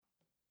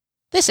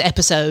This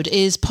episode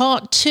is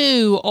part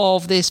 2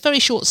 of this very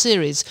short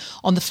series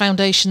on the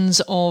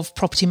foundations of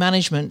property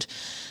management,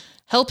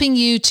 helping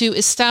you to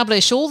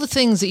establish all the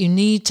things that you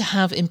need to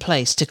have in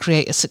place to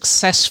create a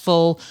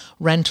successful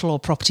rental or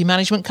property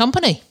management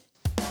company.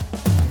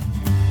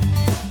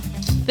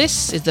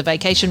 This is the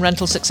Vacation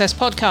Rental Success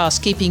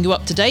Podcast, keeping you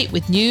up to date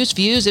with news,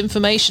 views,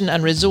 information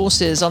and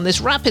resources on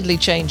this rapidly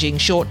changing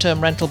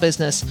short-term rental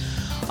business.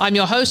 I'm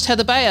your host,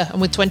 Heather Bayer,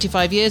 and with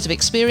 25 years of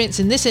experience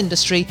in this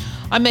industry,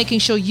 I'm making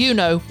sure you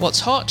know what's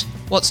hot,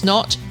 what's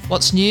not,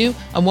 what's new,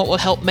 and what will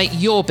help make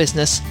your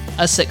business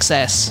a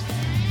success.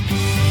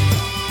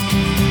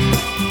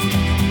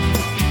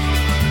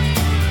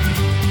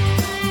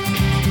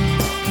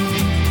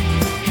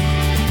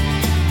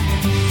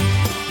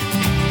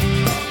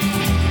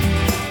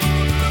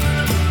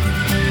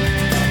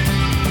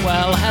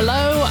 Well,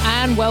 hello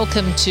and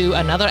welcome to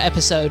another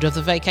episode of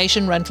the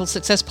Vacation Rental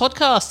Success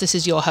Podcast. This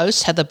is your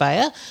host, Heather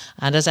Bayer,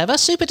 and as ever,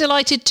 super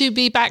delighted to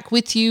be back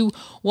with you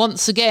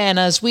once again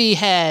as we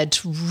head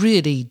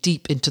really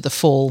deep into the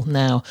fall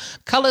now.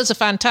 Colours are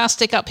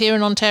fantastic up here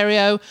in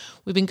Ontario.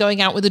 We've been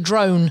going out with a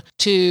drone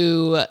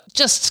to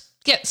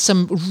just get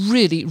some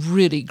really,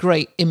 really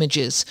great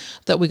images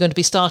that we're going to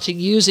be starting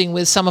using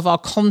with some of our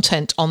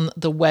content on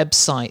the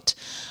website.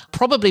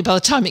 Probably by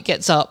the time it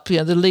gets up,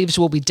 the leaves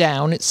will be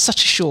down. It's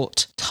such a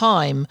short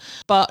time,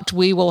 but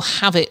we will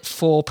have it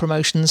for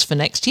promotions for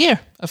next year,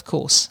 of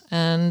course.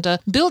 And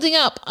building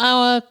up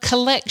our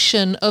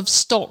collection of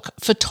stock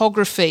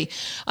photography.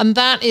 And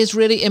that is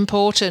really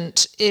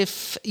important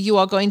if you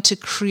are going to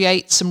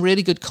create some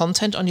really good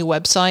content on your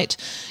website.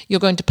 You're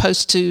going to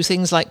post to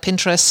things like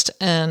Pinterest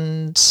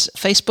and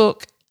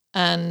Facebook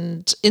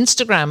and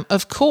Instagram.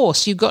 Of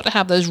course, you've got to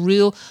have those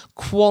real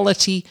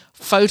quality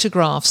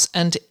photographs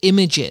and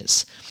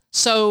images.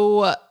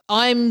 So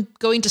I'm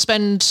going to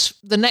spend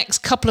the next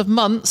couple of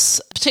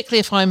months, particularly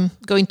if I'm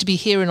going to be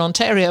here in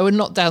Ontario and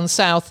not down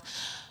south,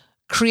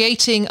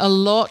 creating a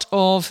lot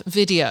of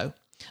video.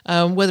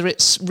 Whether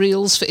it's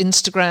Reels for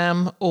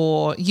Instagram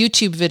or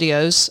YouTube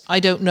videos, I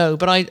don't know.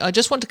 But I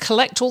just want to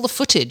collect all the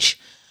footage.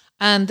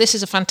 And this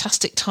is a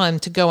fantastic time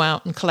to go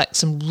out and collect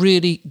some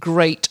really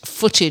great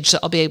footage that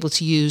I'll be able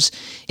to use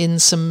in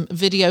some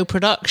video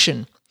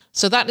production.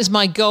 So that is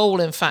my goal,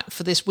 in fact,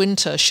 for this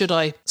winter, should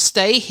I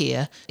stay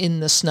here in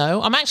the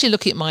snow. I'm actually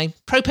looking at my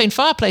propane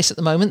fireplace at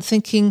the moment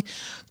thinking,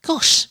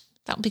 gosh,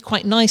 that would be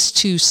quite nice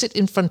to sit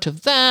in front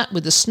of that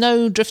with the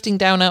snow drifting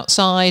down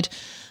outside.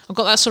 I've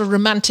got that sort of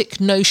romantic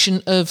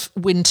notion of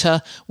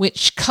winter,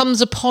 which comes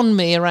upon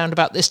me around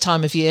about this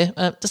time of year.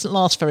 It doesn't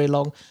last very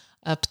long.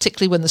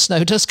 Particularly when the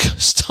snow does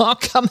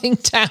start coming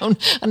down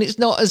and it's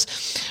not as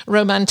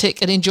romantic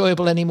and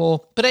enjoyable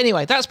anymore. But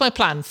anyway, that's my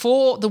plan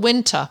for the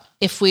winter.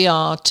 If we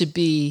are to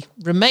be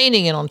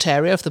remaining in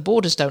Ontario, if the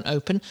borders don't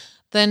open,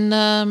 then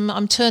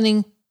I'm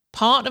turning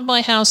part of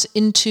my house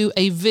into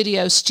a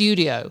video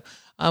studio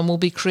and we'll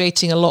be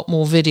creating a lot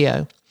more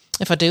video.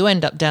 If I do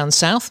end up down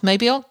south,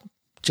 maybe I'll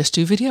just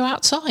do video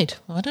outside.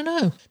 I don't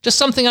know. Just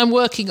something I'm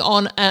working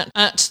on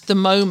at the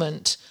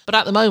moment. But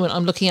at the moment,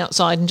 I'm looking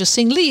outside and just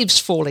seeing leaves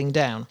falling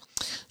down.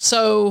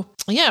 So,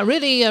 yeah,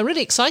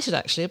 really excited,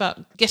 actually,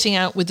 about getting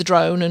out with the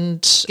drone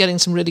and getting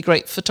some really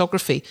great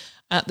photography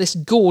at this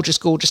gorgeous,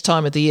 gorgeous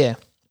time of the year.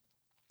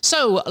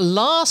 So,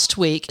 last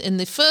week, in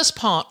the first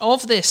part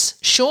of this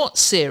short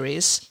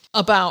series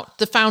about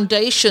the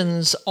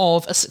foundations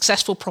of a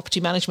successful property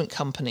management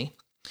company,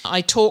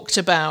 I talked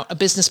about a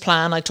business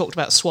plan, I talked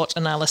about SWOT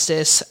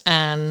analysis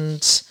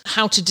and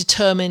how to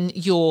determine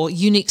your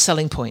unique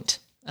selling point,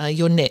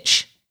 your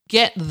niche.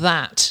 Get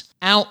that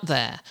out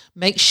there.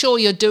 Make sure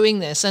you're doing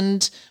this.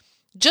 And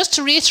just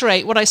to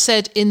reiterate what I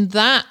said in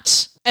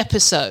that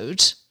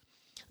episode,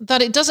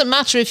 that it doesn't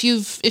matter if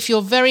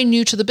you're very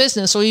new to the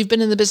business or you've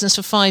been in the business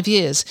for 5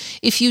 years.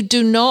 If you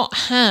do not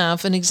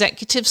have an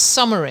executive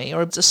summary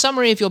or a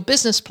summary of your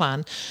business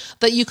plan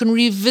that you can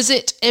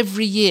revisit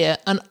every year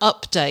and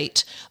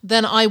update,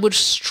 then I would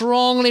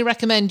strongly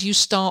recommend you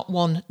start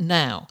one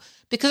now.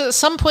 Because at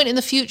some point in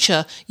the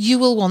future, you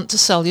will want to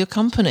sell your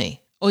company.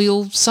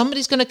 Or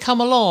somebody's going to come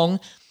along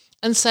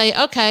and say,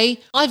 okay,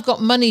 I've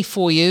got money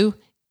for you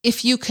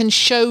if you can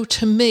show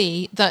to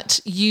me that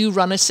you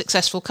run a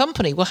successful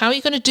company. Well, how are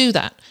you going to do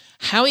that?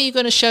 How are you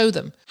going to show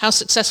them how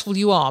successful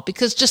you are?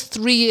 Because just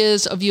 3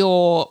 years of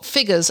your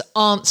figures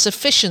aren't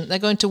sufficient. They're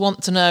going to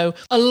want to know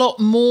a lot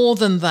more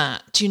than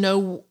that.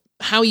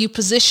 How you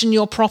position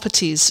your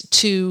properties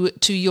to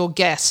your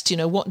guest.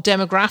 What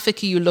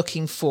demographic are you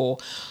looking for?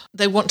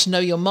 They want to know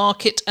your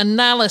market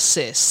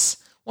analysis.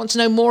 Want to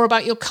know more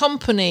about your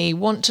company,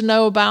 want to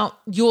know about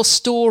your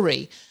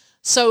story.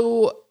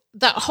 So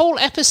that whole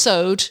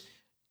episode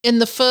in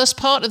the first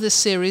part of this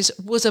series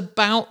was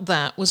about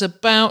that, was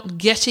about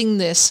getting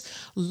this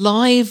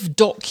live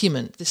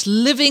document, this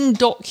living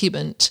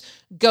document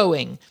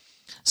going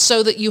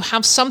so that you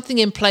have something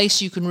in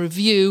place you can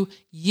review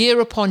year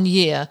upon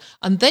year,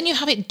 and then you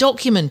have it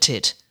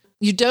documented.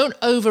 You don't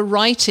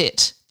overwrite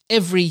it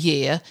every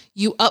year,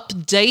 you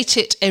update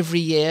it every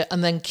year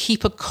and then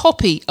keep a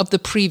copy of the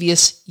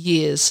previous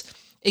year's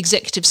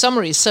executive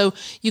summaries. So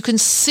you can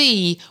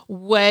see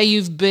where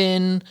you've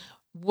been,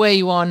 where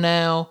you are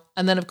now,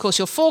 and then, of course,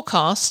 your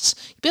forecasts.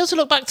 You'll be able to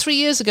look back 3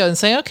 years ago and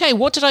say, okay,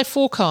 what did I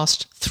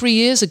forecast 3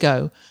 years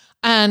ago?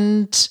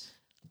 And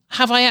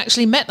have I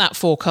actually met that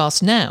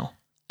forecast now?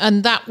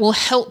 And that will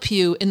help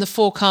you in the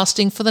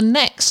forecasting for the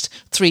next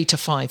 3 to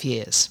 5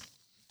 years.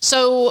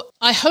 So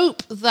I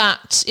hope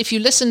that if you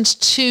listened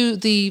to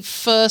the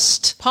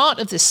first part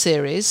of this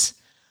series,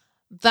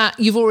 that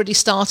you've already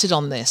started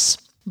on this.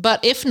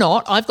 But if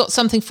not, I've got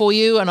something for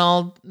you, and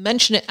I'll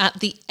mention it at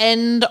the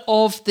end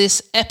of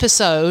this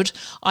episode.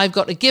 I've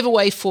got a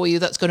giveaway for you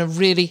that's going to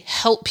really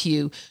help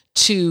you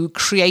to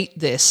create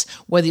this,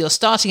 whether you're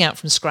starting out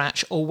from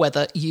scratch or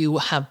whether you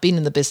have been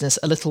in the business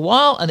a little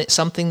while and it's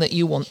something that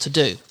you want to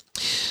do.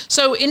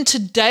 So in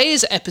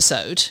today's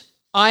episode,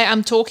 I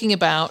am talking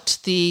about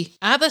the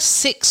other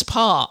 6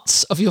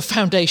 parts of your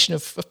foundation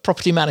of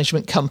property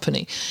management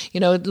company.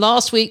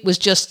 Last week was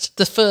just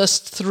the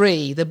first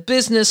 3, the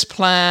business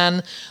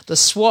plan, the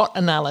SWOT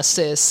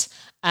analysis,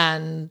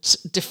 and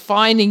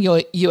defining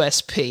your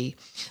USP.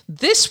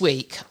 This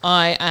week,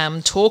 I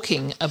am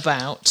talking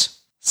about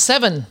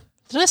 7.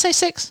 Did I say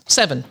 6?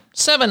 7.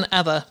 7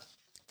 other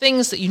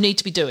things that you need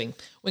to be doing.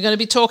 We're going to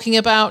be talking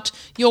about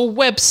your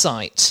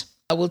website.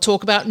 We'll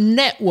talk about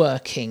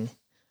networking,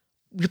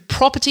 your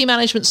property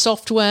management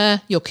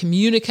software, your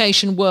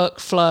communication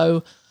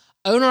workflow,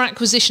 owner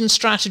acquisition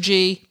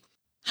strategy,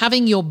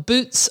 having your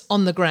boots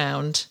on the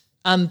ground,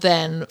 and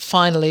then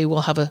finally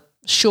we'll have a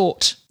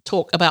short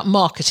talk about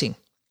marketing.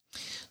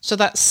 So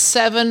that's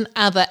 7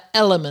 other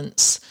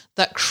elements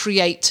that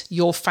create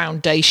your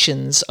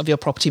foundations of your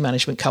property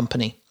management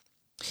company.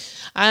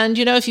 And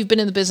if you've been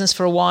in the business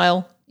for a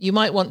while, you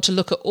might want to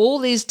look at all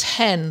these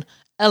 10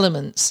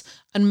 elements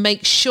and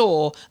make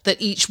sure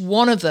that each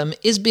one of them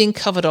is being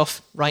covered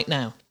off right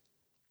now.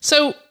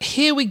 So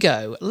here we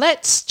go.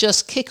 Let's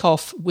just kick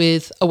off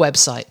with a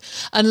website.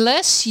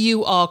 Unless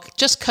you are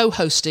just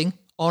co-hosting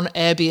on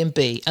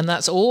Airbnb, and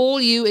that's all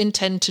you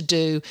intend to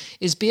do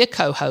is be a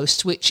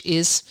co-host, which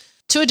is,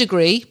 to a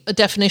degree, a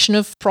definition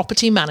of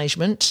property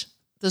management.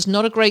 There's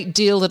not a great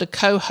deal that a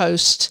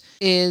co-host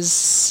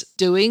is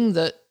doing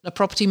that a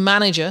property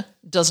manager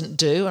doesn't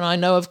do. And I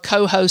know of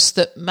co-hosts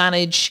that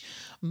manage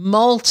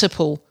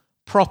multiple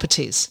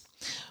properties.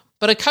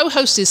 But a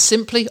co-host is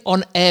simply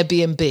on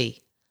Airbnb,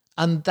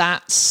 and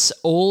that's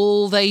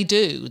all they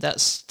do.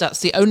 That's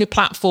the only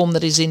platform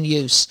that is in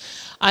use.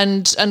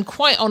 And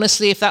quite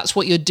honestly, if that's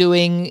what you're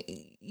doing,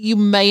 you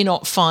may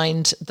not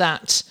find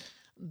that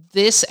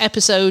this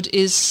episode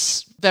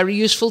is very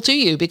useful to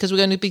you, because we're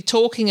going to be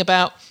talking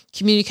about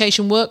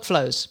communication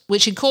workflows,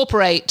 which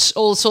incorporate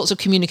all sorts of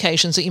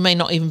communications that you may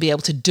not even be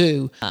able to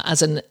do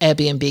as an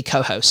Airbnb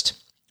co-host.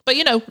 But,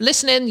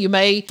 listen in, you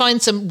may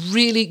find some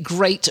really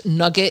great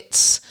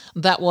nuggets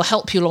that will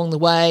help you along the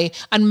way.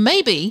 And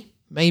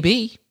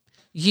maybe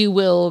you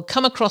will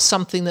come across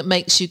something that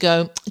makes you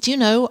go, do you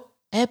know,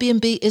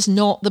 Airbnb is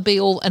not the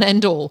be-all and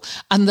end-all.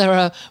 And there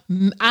are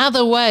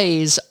other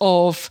ways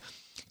of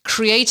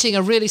creating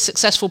a really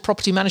successful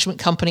property management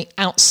company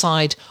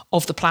outside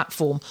of the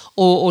platform,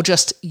 or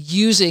just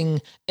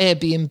using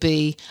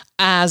Airbnb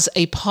as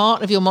a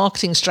part of your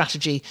marketing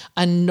strategy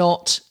and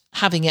not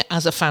having it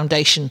as a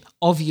foundation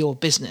of your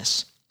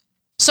business.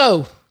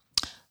 So,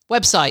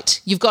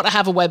 website. You've got to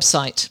have a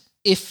website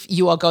if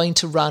you are going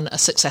to run a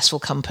successful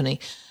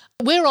company.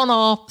 We're on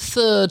our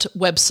 3rd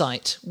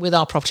website with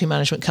our property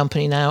management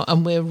company now,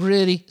 and we're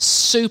really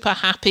super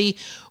happy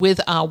with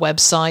our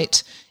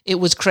website. It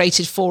was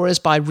created for us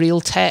by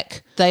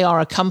Realtec. They are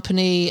a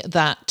company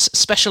that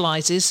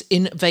specializes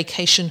in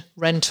vacation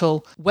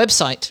rental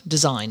website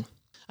design.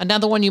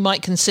 Another one you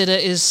might consider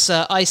is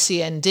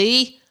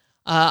ICND.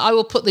 I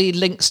will put the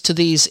links to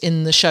these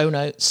in the show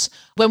notes.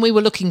 When we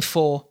were looking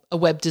for a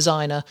web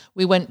designer,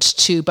 we went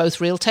to both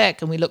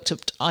Realtec and we looked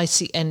at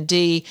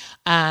ICND,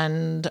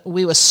 and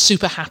we were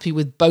super happy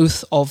with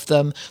both of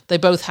them. They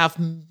both have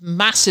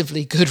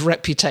massively good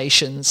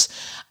reputations,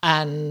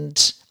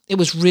 and it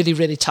was really,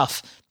 really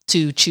tough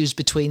to choose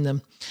between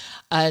them.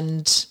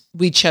 And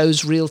we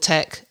chose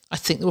Realtec. I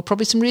think there were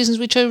probably some reasons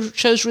we chose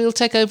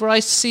Realtec over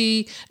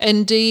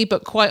ICND,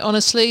 but quite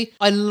honestly,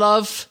 I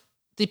love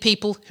the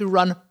people who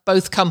run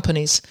both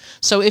companies.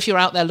 So if you're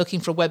out there looking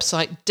for a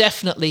website,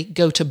 definitely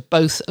go to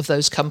both of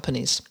those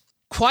companies.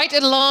 Quite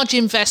a large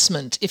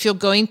investment if you're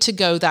going to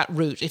go that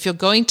route. If you're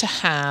going to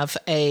have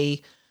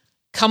a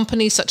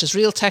company such as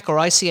Realtec or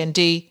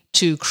ICND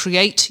to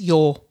create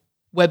your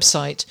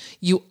website,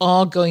 you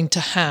are going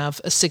to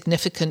have a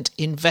significant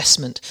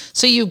investment.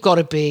 So you've got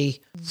to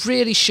be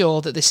really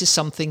sure that this is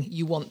something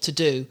you want to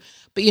do.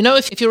 But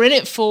if you're in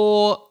it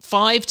for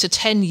 5 to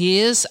 10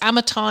 years,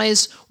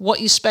 amortize what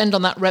you spend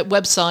on that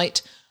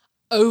website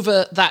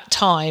over that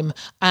time,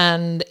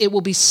 and it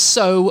will be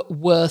so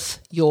worth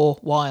your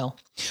while.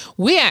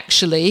 We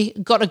actually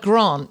got a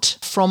grant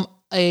from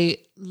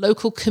a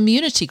local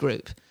community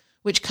group,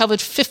 which covered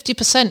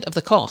 50% of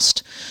the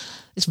cost.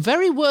 It's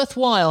very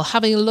worthwhile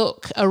having a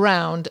look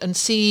around and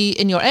see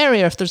in your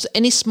area if there's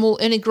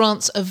any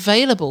grants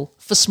available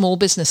for small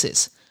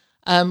businesses.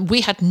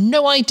 We had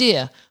no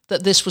idea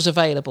that this was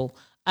available.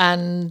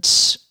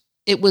 And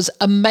it was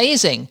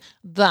amazing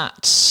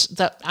that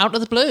out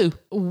of the blue,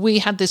 we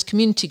had this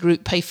community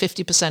group pay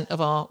 50%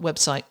 of our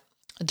website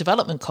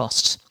development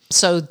costs.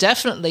 So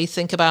definitely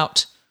think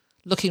about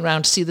looking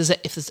around to see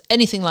if there's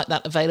anything like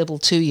that available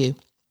to you.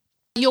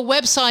 Your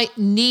website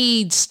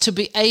needs to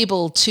be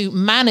able to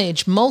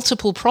manage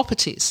multiple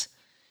properties.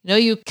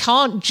 You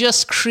can't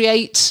just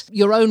create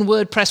your own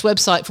WordPress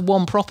website for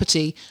one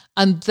property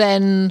and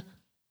then,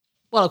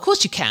 well, of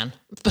course you can,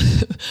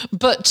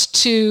 but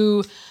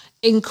to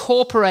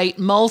incorporate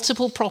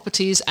multiple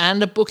properties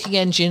and a booking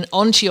engine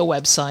onto your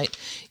website,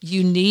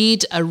 you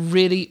need a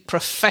really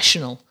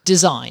professional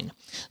design.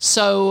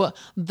 So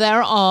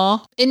there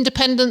are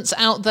independents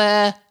out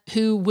there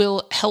who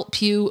will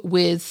help you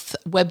with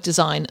web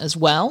design as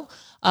well.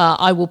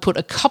 I will put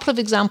a couple of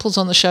examples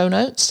on the show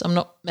notes. I'm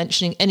not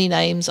mentioning any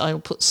names. I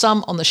will put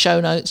some on the show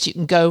notes. You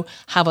can go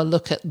have a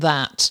look at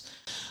that.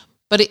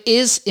 But it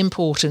is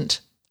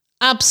important,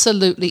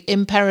 absolutely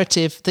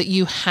imperative, that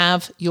you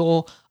have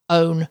your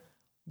own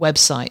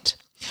website.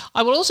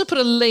 I will also put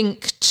a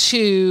link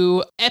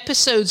to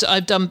episodes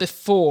I've done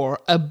before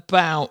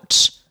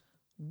about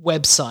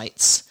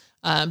websites.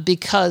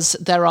 Because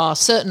there are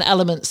certain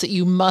elements that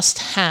you must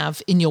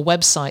have in your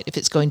website if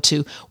it's going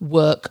to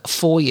work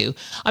for you.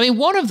 I mean,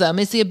 one of them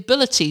is the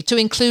ability to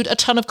include a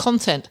ton of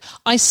content.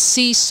 I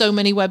see so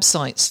many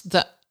websites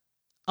that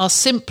are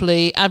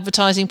simply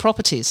advertising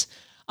properties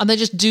and they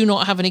just do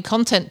not have any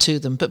content to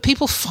them. But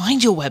people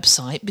find your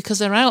website because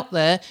they're out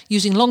there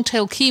using long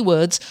tail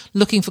keywords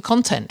looking for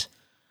content.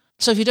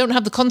 So if you don't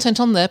have the content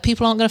on there,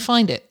 people aren't going to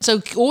find it.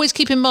 So always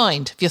keep in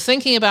mind, if you're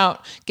thinking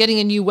about getting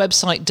a new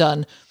website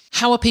done,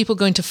 how are people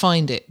going to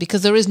find it?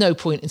 Because there is no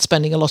point in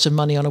spending a lot of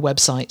money on a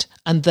website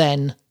and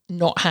then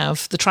not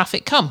have the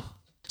traffic come.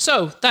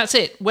 So that's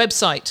it.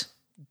 Website.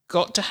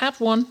 Got to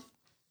have one.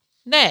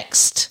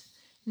 Next,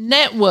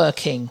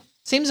 networking.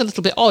 Seems a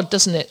little bit odd,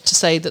 doesn't it, to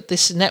say that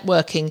this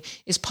networking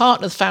is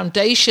part of the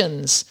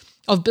foundations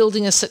of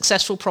building a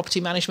successful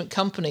property management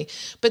company.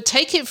 But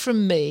take it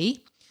from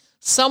me,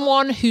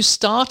 someone who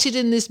started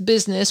in this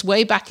business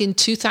way back in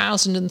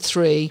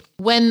 2003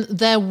 when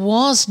there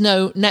was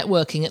no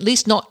networking, at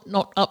least not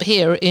up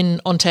here in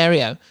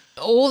Ontario.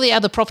 All the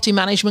other property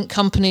management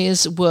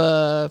companies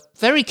were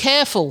very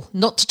careful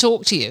not to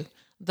talk to you.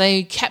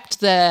 They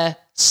kept their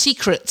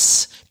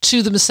secrets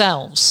to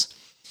themselves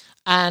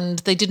and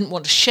they didn't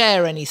want to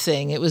share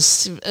anything. It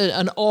was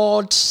an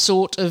odd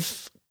sort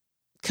of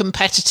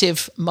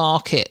competitive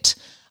market.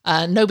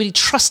 Nobody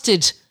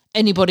trusted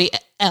anybody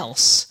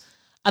else.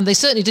 And they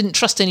certainly didn't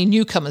trust any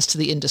newcomers to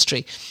the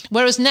industry.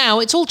 Whereas now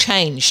it's all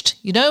changed.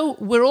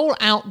 We're all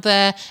out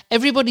there.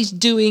 Everybody's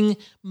doing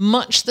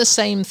much the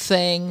same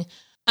thing.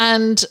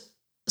 And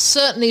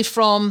certainly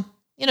from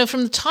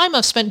the time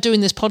I've spent doing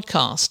this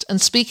podcast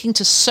and speaking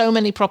to so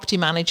many property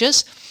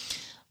managers,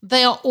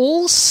 they are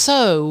all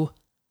so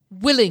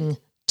willing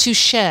to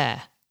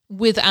share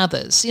with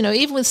others.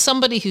 Even with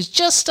somebody who's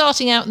just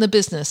starting out in the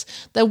business,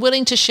 they're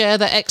willing to share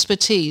their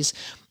expertise,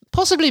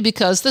 possibly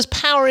because there's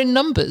power in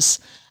numbers.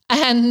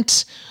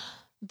 And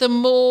the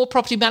more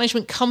property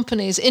management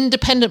companies,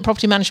 independent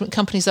property management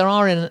companies there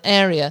are in an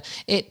area,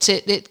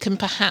 it can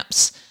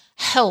perhaps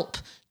help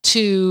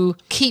to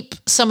keep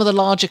some of the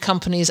larger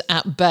companies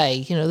at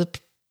bay, the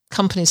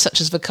companies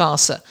such as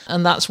Vacasa.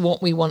 And that's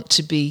what we want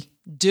to be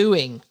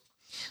doing.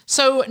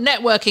 So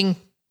networking,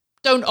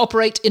 don't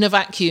operate in a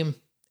vacuum.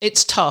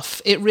 It's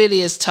tough. It really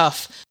is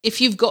tough.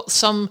 If you've got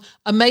some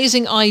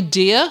amazing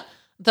idea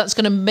that's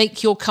going to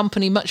make your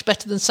company much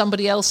better than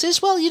somebody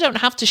else's, well, you don't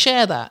have to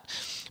share that.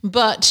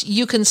 But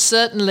you can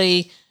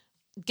certainly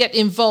get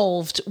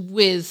involved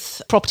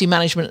with property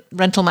management,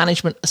 rental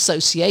management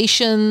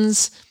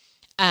associations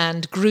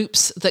and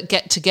groups that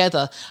get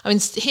together. I mean,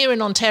 here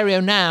in Ontario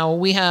now,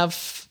 we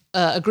have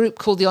a group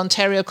called the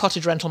Ontario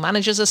Cottage Rental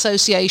Managers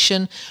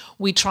Association.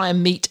 We try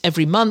and meet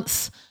every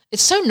month.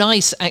 It's so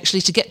nice,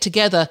 actually, to get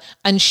together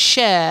and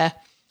share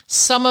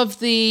some of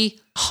the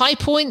high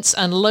points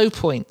and low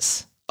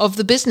points of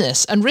the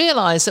business and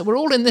realize that we're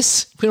all in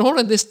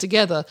this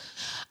together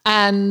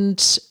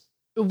and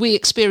we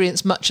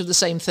experience much of the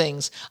same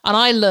things. And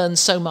I learned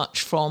so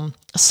much from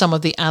some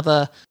of the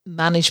other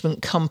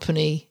management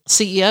company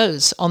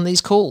CEOs on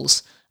these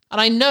calls. And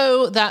I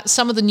know that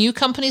some of the new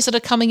companies that are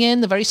coming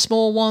in, the very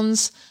small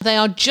ones, they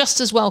are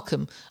just as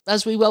welcome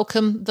as we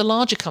welcome the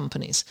larger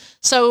companies.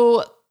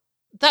 So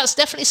that's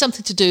definitely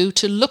something to do,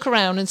 to look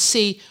around and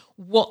see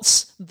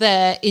what's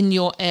there in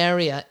your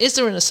area. Is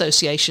there an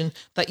association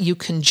that you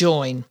can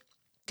join?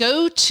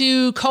 Go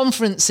to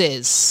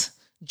conferences,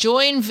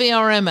 join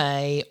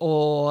VRMA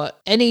or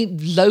any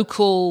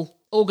local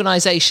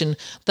organization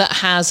that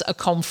has a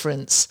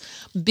conference,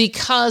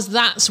 because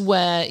that's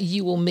where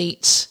you will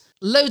meet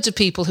loads of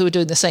people who are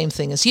doing the same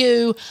thing as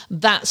you.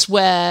 That's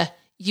where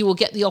you will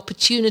get the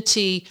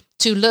opportunity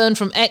to learn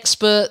from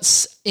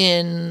experts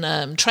in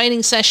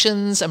training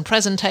sessions and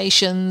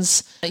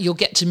presentations. You'll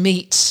get to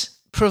meet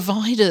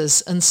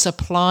providers and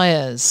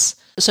suppliers.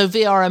 So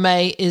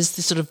VRMA is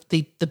the sort of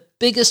the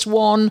biggest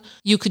one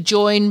you could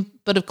join.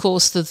 But of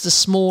course, there's the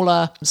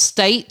smaller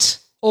state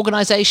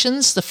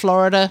organizations, the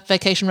Florida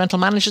Vacation Rental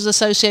Managers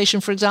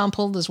Association, for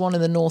example. There's one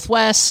in the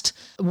Northwest.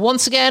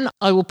 Once again,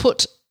 I will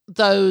put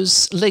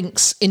those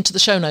links into the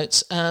show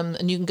notes,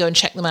 and you can go and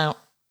check them out.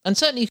 And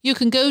certainly you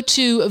can go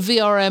to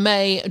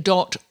vrma.org,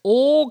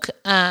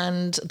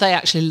 and they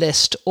actually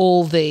list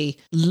all the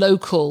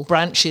local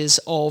branches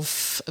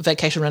of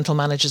Vacation Rental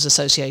Managers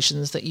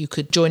Associations that you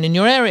could join in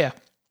your area.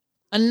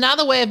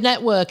 Another way of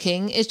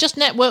networking is just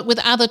network with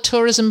other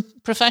tourism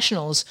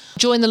professionals.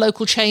 Join the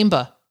local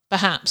chamber,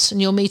 perhaps,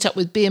 and you'll meet up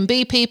with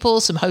B&B people,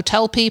 some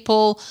hotel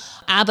people,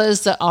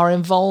 others that are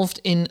involved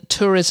in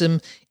tourism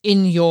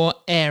in your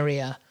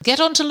area. Get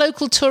onto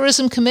local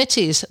tourism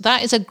committees.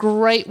 That is a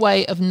great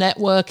way of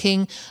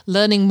networking,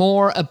 learning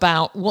more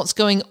about what's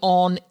going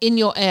on in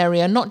your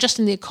area, not just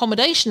in the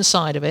accommodation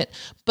side of it,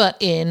 but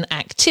in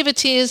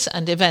activities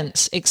and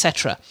events,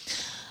 etc.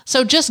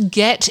 So just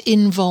get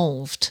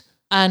involved.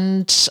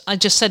 And I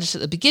just said it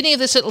at the beginning of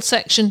this little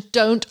section,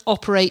 don't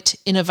operate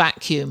in a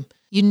vacuum.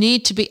 You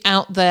need to be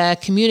out there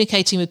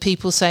communicating with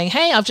people saying,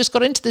 hey, I've just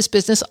got into this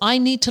business. I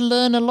need to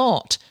learn a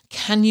lot.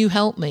 Can you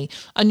help me?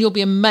 And you'll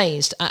be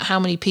amazed at how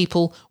many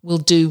people will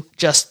do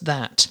just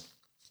that.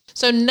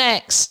 So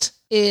next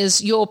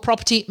is your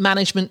property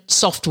management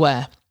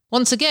software.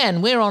 Once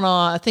again, we're on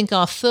our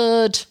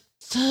third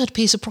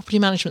piece of property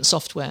management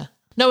software.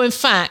 No, in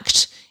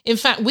fact,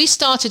 we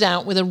started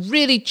out with a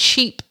really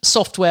cheap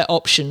software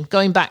option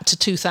going back to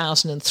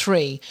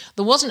 2003.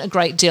 There wasn't a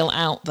great deal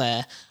out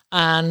there,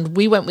 and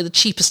we went with the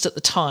cheapest at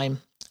the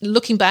time.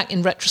 Looking back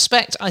in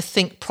retrospect, I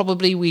think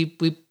probably we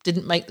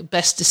didn't make the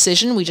best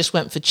decision. We just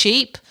went for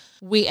cheap.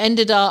 We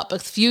ended up a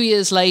few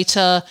years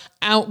later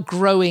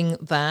outgrowing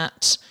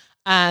that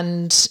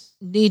and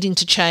needing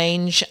to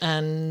change.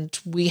 And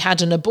we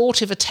had an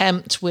abortive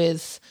attempt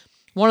with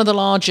one of the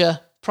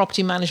larger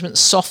property management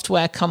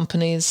software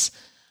companies,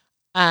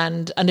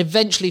 and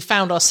eventually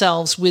found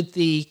ourselves with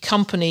the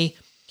company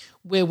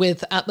we're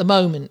with at the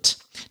moment.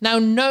 Now,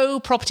 no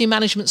property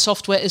management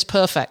software is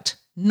perfect.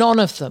 None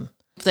of them.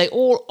 They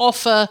all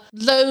offer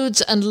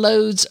loads and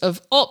loads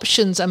of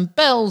options and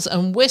bells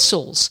and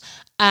whistles,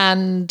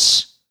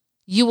 and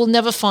you will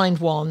never find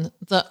one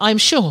that I'm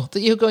sure that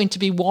you're going to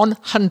be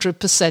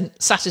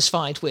 100%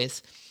 satisfied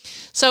with.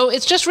 So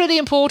it's just really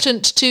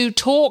important to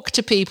talk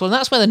to people, and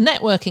that's where the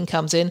networking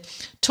comes in.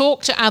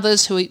 Talk to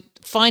others who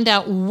find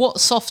out what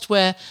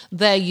software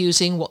they're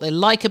using, what they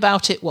like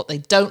about it, what they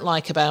don't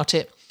like about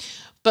it.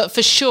 But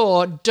for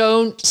sure,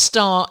 don't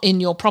start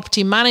in your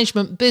property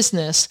management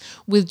business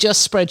with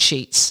just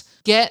spreadsheets.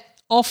 Get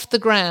off the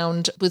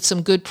ground with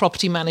some good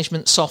property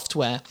management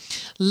software.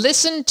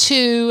 Listen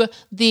to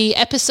the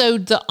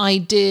episode that I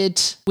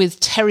did with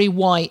Terry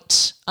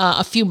White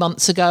a few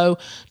months ago,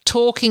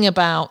 talking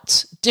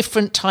about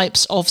different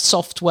types of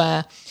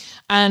software.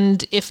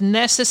 And if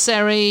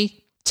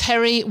necessary,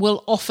 Terry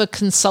will offer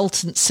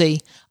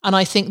consultancy. And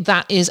I think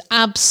that is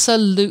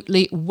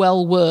absolutely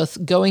well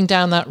worth going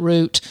down that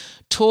route,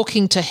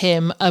 talking to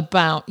him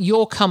about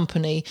your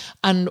company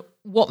and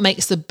what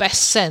makes the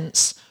best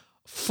sense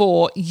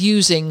for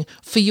using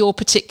for your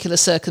particular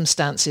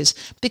circumstances,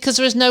 because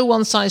there is no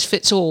one size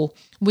fits all.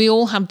 We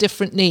all have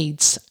different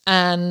needs,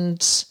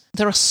 and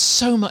there are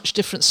so much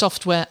different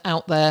software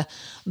out there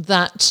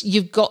that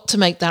you've got to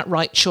make that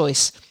right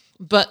choice.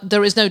 But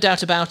there is no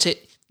doubt about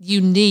it,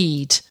 you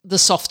need the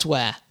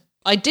software.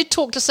 I did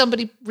talk to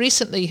somebody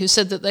recently who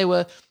said that they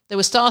were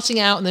starting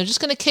out and they're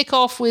just going to kick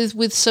off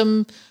with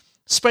some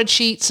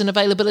spreadsheets and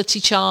availability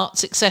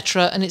charts,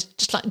 etc. And it's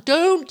just like,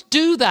 don't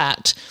do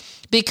that,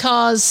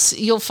 because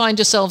you'll find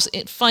yourself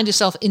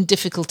in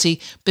difficulty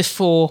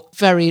before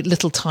very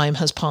little time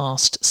has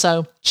passed.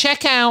 So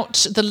check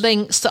out the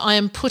links that I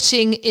am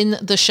putting in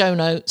the show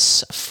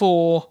notes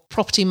for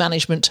property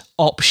management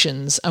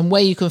options and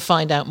where you can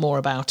find out more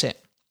about it.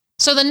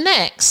 So the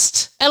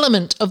next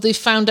element of the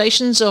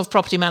foundations of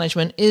property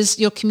management is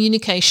your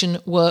communication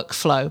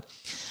workflow.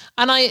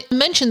 And I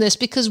mention this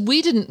because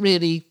we didn't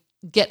really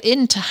get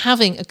into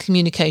having a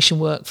communication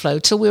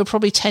workflow till we were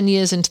probably 10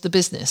 years into the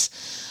business.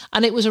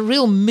 And it was a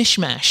real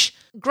mishmash.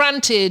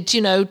 Granted,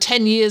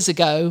 10 years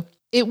ago,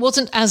 it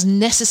wasn't as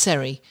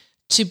necessary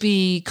to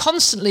be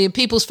constantly in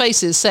people's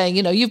faces saying,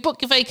 you've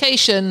booked your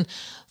vacation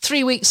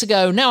 3 weeks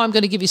ago. Now I'm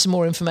going to give you some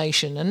more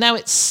information. And now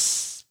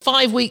it's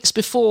 5 weeks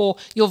before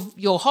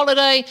your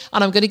holiday,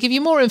 and I'm going to give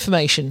you more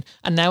information.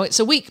 And now it's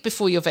a week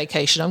before your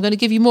vacation. I'm going to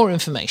give you more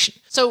information.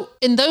 So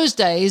in those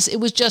days,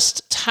 it was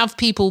just to have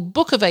people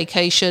book a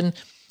vacation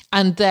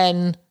and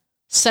then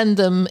send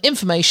them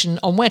information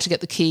on where to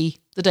get the key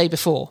the day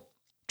before.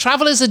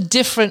 Travelers are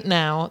different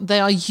now. They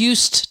are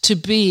used to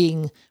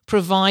being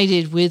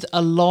provided with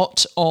a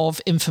lot of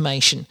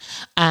information,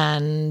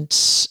 and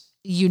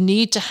you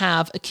need to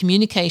have a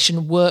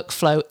communication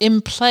workflow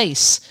in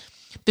place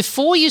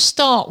before you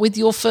start with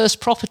your first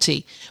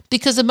property,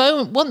 because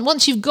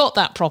once you've got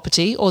that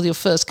property or your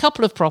first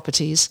couple of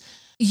properties,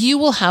 you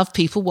will have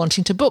people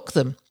wanting to book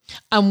them.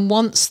 And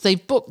once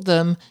they've booked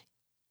them,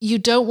 you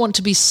don't want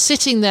to be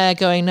sitting there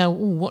going, now,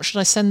 what should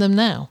I send them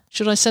now?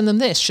 Should I send them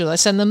this? Should I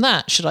send them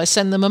that? Should I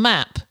send them a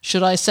map?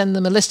 Should I send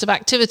them a list of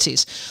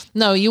activities?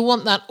 No, you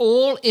want that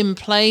all in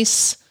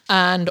place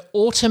and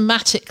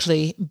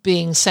automatically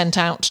being sent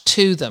out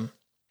to them.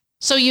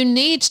 So you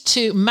need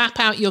to map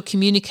out your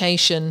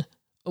communication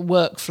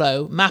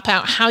workflow, map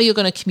out how you're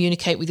going to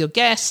communicate with your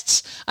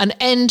guests, an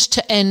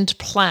end-to-end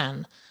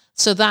plan.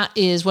 So that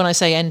is, when I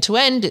say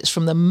end-to-end, it's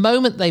from the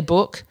moment they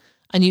book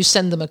and you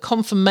send them a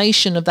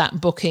confirmation of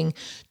that booking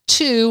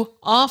to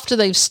after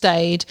they've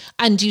stayed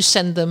and you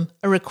send them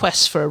a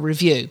request for a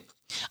review.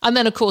 And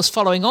then, of course,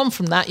 following on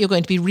from that, you're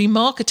going to be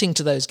remarketing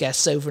to those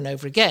guests over and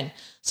over again.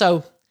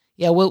 So,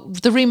 yeah,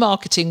 the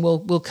remarketing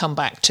we'll come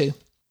back to.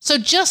 So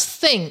just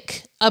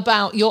think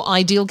about your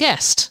ideal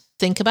guest.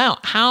 Think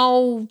about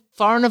how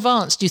far in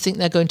advance do you think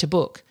they're going to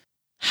book?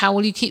 How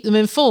will you keep them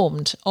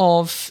informed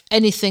of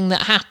anything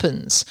that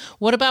happens?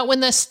 What about when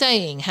they're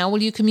staying? How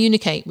will you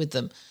communicate with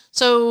them?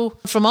 So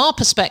from our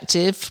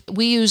perspective,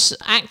 we use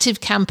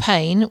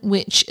ActiveCampaign,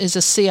 which is a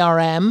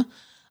CRM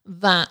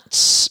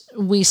that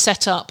we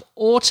set up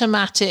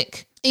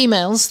automatic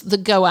emails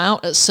that go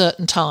out at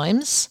certain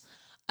times.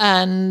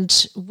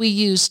 And we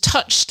use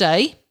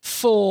TouchStay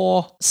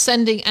for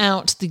sending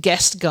out the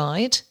guest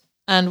guide.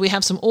 And we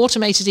have some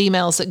automated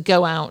emails that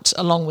go out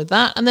along with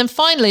that. And then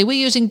finally,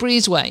 we're using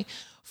Breezeway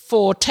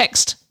for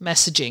text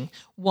messaging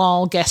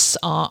while guests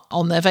are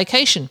on their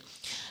vacation.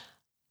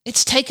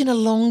 It's taken a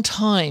long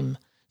time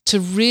to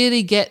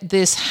really get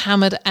this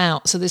hammered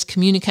out. So this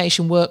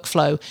communication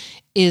workflow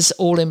is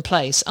all in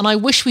place. And I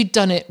wish we'd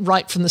done it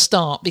right from the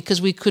start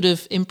because we could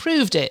have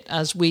improved it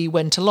as we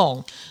went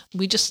along.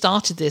 We just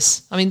started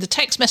this. I mean, the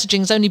text messaging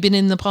has only been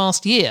in the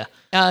past year.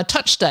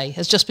 TouchStay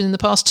has just been in the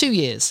past 2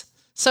 years.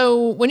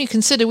 So when you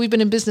consider we've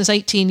been in business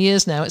 18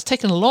 years now, it's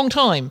taken a long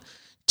time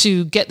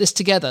to get this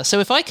together. So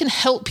if I can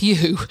help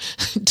you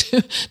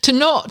to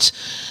not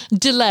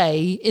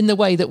delay in the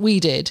way that we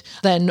did,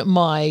 then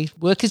my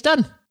work is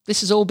done.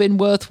 This has all been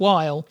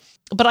worthwhile.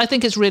 But I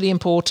think it's really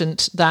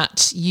important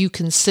that you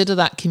consider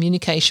that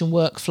communication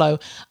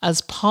workflow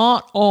as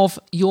part of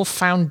your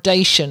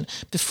foundation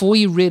before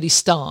you really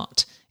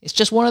start. It's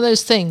just one of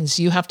those things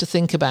you have to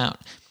think about.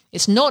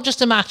 It's not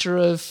just a matter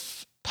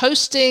of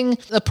posting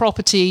a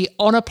property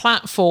on a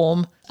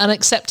platform and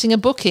accepting a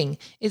booking.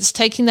 It's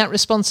taking that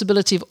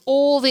responsibility of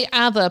all the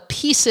other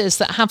pieces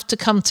that have to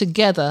come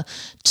together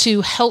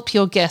to help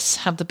your guests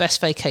have the best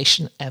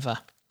vacation ever.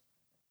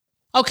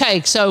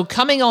 Okay, so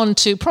coming on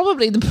to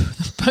probably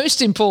the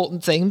most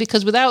important thing,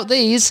 because without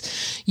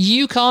these,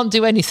 you can't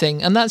do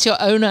anything, and that's your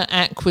owner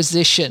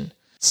acquisition.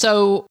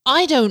 So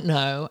I don't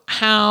know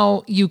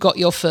how you got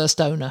your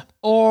first owner,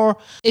 or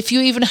if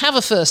you even have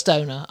a first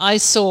owner. I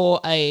saw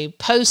a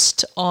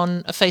post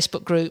on a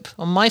Facebook group,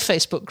 on my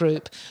Facebook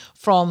group,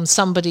 from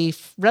somebody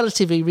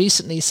relatively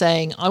recently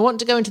saying, I want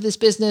to go into this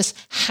business,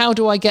 how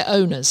do I get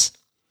owners?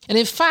 And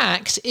in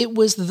fact, it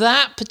was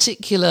that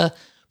particular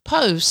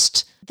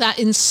post that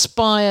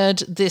inspired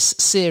this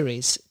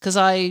series, because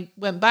I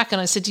went back and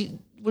I said, you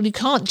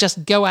can't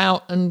just go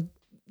out and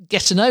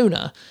get an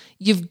owner.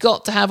 You've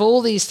got to have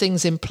all these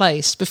things in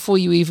place before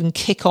you even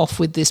kick off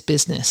with this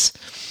business.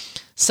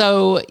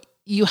 So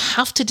you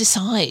have to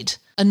decide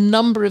a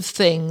number of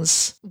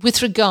things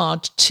with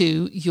regard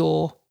to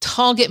your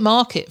target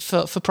market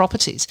for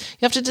properties.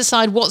 You have to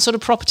decide what sort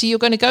of property you're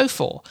going to go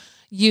for.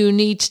 You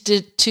need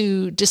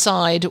to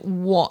decide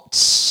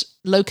what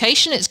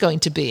location it's going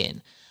to be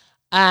in.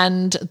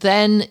 And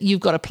then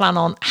you've got to plan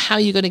on how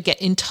you're going to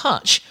get in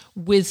touch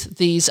with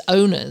these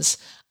owners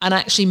and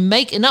actually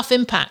make enough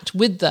impact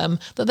with them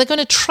that they're going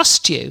to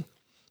trust you.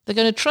 They're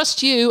going to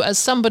trust you as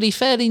somebody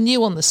fairly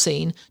new on the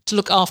scene to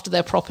look after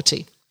their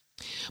property.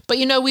 But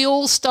we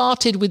all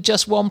started with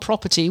just one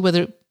property,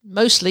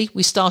 mostly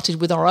we started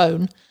with our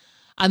own.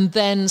 And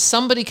then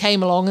somebody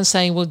came along and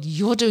saying, well,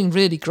 you're doing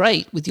really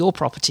great with your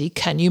property.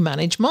 Can you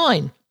manage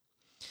mine?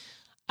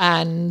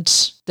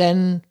 And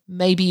then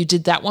maybe you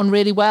did that one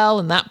really well,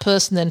 and that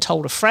person then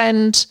told a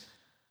friend,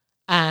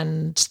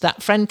 and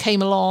that friend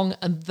came along,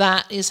 and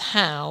that is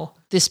how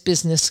this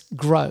business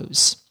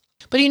grows.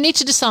 But you need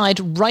to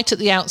decide right at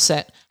the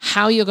outset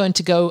how you're going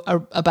to go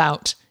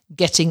about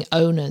getting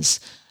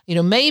owners.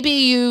 Maybe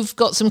you've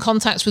got some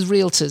contacts with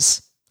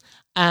realtors,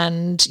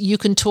 and you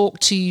can talk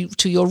to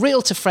your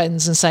realtor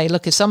friends and say,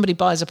 look, if somebody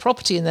buys a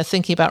property and they're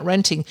thinking about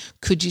renting,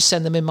 could you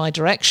send them in my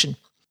direction?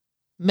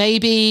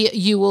 Maybe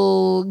you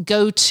will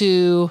go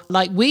to,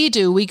 like we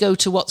do, we go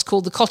to what's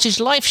called the Cottage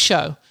Life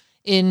Show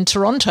in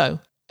Toronto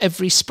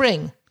every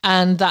spring.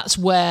 And that's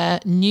where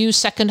new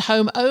second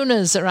home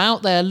owners are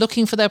out there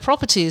looking for their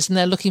properties, and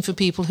they're looking for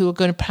people who are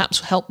going to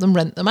perhaps help them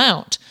rent them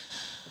out.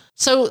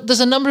 So there's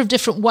a number of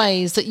different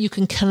ways that you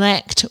can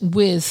connect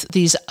with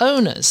these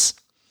owners.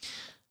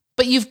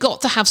 But you've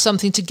got to have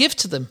something to give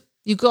to them.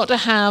 You've got to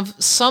have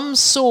some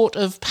sort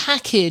of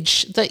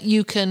package that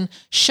you can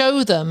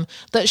show them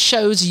that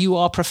shows you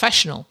are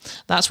professional.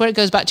 That's where it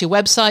goes back to your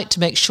website to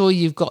make sure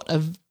you've got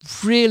a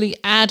really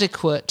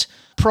adequate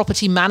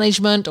property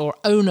management or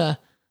owner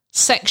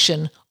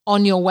section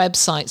on your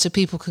website so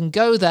people can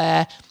go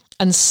there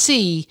and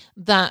see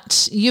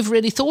that you've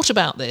really thought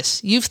about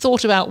this. You've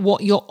thought about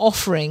what you're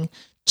offering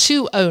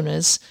to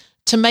owners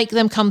to make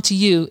them come to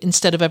you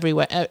instead of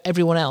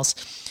everyone else.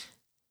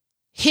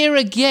 Here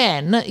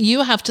again,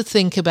 you have to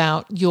think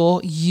about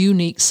your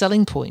unique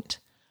selling point.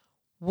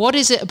 What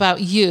is it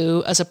about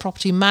you as a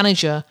property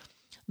manager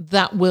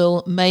that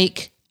will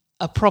make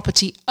a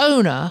property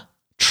owner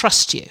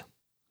trust you?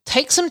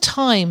 Take some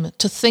time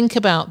to think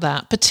about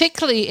that,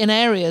 particularly in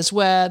areas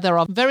where there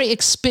are very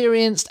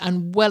experienced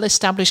and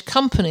well-established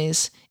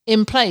companies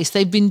in place.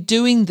 They've been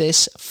doing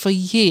this for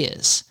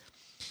years.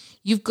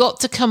 You've got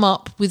to come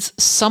up with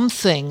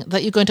something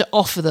that you're going to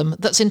offer them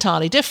that's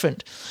entirely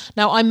different.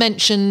 Now, I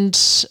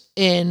mentioned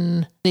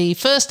in the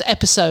first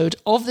episode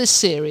of this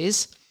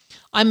series,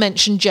 I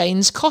mentioned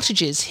Jane's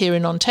Cottages here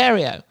in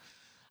Ontario.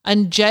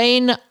 And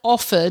Jane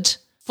offered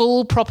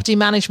full property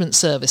management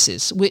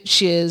services,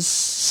 which is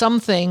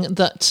something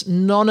that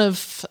none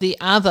of the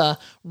other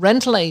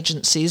rental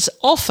agencies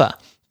offer,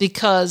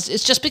 because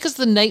it's just because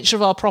the nature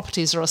of our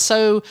properties are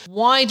so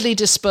widely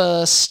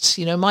dispersed,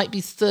 might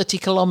be 30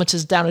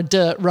 kilometers down a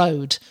dirt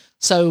road.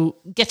 So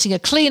getting a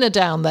cleaner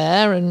down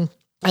there and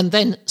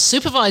then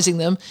supervising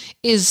them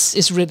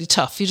is really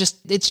tough.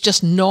 It's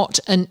just not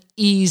an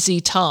easy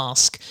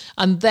task.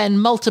 And then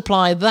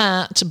multiply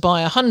that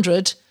by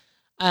 100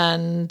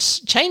 and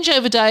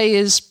changeover day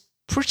is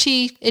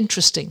pretty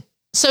interesting.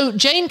 So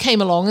Jane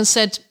came along and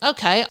said,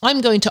 okay,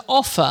 I'm going to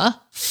offer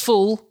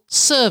full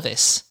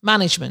service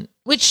management,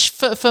 which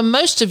for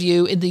most of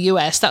you in the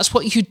US, that's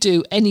what you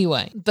do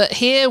anyway. But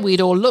here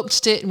we'd all looked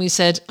at it and we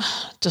said,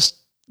 just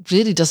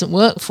really doesn't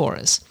work for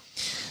us.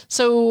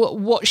 So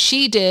what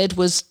she did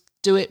was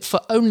do it for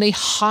only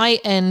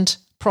high-end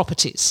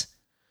properties.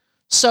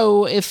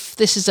 So if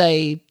this is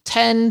a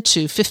 $10,000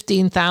 to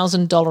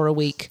 $15,000 a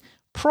week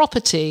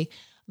property,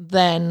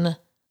 then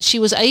she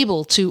was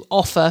able to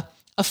offer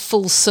a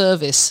full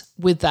service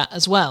with that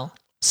as well.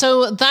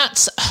 So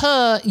that's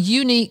her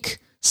unique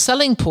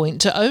selling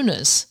point to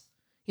owners.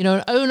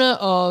 An owner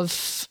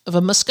of a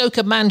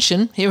Muskoka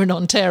mansion here in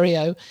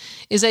Ontario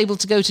is able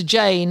to go to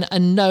Jane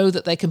and know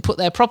that they can put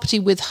their property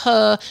with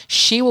her.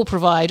 She will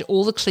provide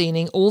all the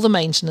cleaning, all the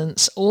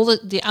maintenance, all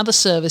the other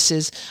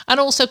services, and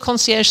also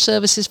concierge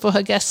services for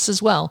her guests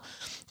as well.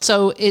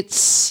 So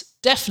it's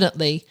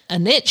definitely a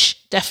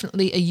niche,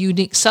 definitely a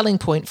unique selling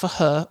point for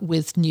her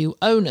with new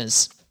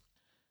owners.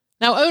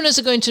 Now, owners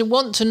are going to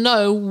want to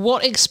know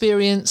what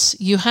experience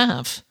you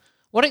have.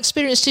 What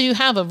experience do you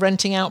have of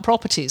renting out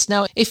properties?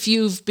 Now, if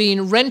you've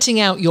been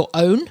renting out your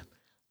own,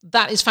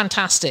 that is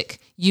fantastic.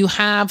 You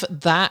have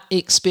that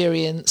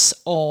experience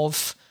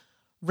of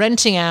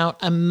renting out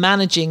and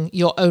managing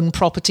your own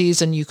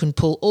properties, and you can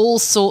pull all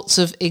sorts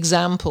of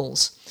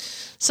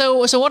examples. So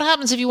what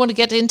happens if you want to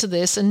get into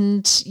this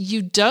and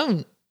you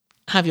don't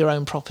have your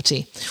own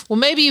property? Well,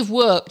 maybe you've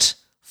worked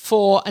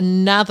for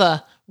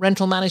another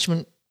rental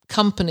management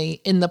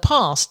company in the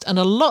past, and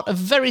a lot of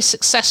very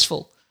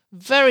successful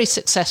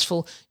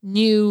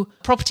new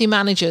property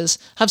managers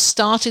have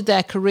started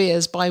their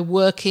careers by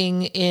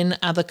working in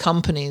other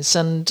companies.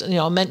 And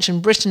I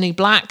mentioned Brittany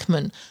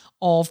Blackman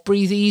of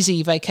Breathe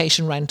Easy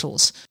Vacation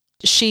Rentals.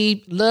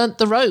 She learnt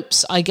the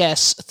ropes, I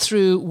guess,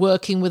 through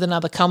working with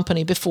another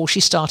company before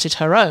she started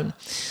her own.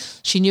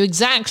 She knew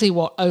exactly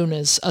what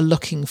owners are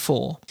looking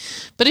for.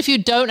 But if you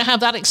don't have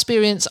that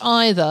experience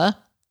either,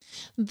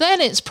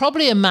 then it's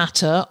probably a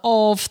matter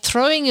of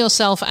throwing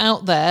yourself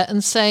out there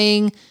and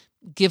saying,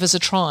 give us a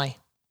try.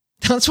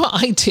 That's what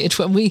I did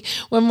when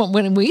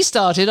we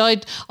started.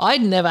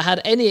 I'd never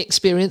had any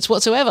experience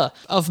whatsoever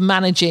of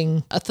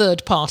managing a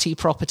third-party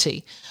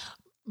property.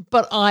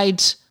 But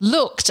I'd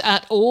looked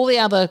at all the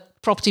other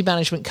property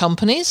management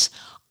companies.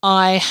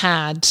 I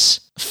had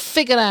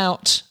figured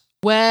out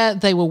where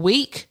they were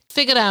weak,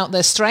 figured out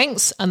their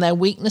strengths and their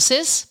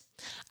weaknesses,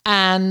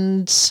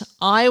 and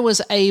I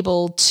was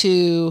able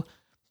to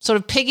sort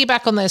of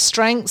piggyback on their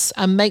strengths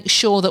and make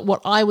sure that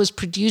what I was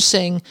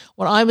producing,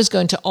 what I was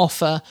going to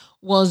offer,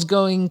 was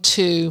going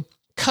to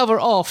cover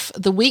off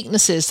the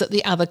weaknesses that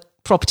the other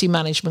property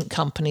management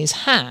companies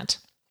had.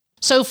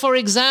 So, for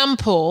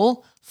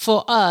example,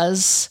 for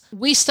us,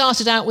 we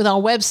started out with our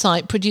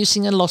website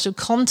producing a lot of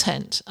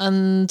content.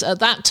 And at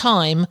that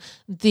time,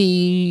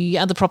 the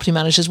other property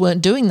managers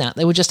weren't doing that.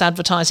 They were just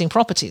advertising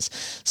properties.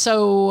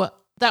 So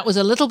that was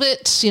a little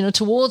bit,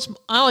 towards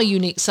our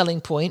unique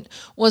selling point,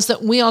 was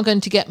that we are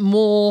going to get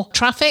more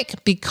traffic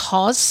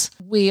because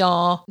we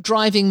are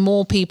driving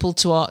more people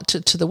to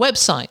the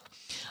website.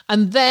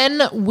 And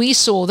then we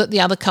saw that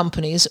the other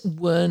companies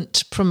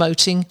weren't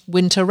promoting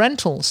winter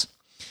rentals.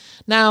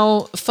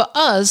 Now, for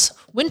us,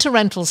 winter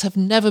rentals have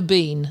never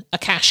been a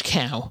cash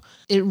cow.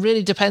 It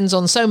really depends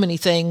on so many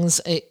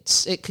things.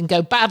 It can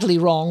go badly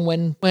wrong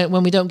when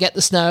we don't get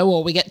the snow,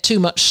 or we get too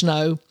much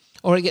snow,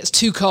 or it gets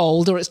too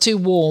cold, or it's too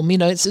warm.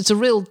 It's a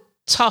real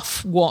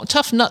tough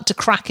nut to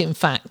crack, in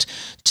fact,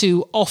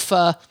 to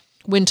offer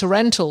winter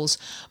rentals.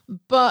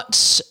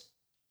 But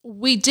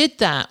we did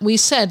that. We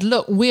said,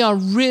 look, we are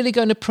really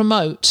going to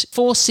promote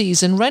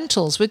 4-season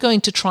rentals. We're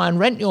going to try and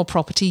rent your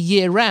property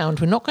year round.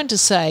 We're not going to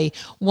say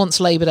once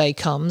Labor Day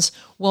comes,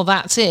 well,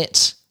 that's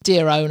it,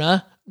 dear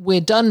owner.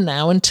 We're done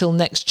now until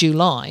next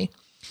July.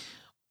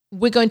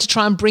 We're going to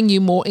try and bring you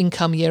more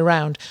income year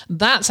round.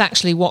 That's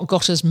actually what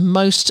got us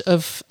most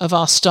of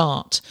our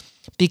start,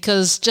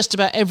 because just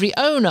about every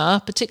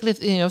owner,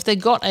 particularly if they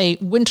got a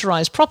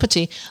winterized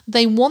property,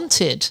 they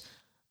wanted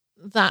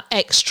that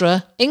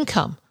extra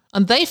income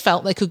and they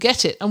felt they could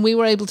get it, and we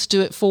were able to do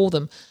it for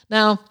them.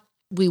 Now,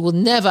 we will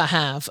never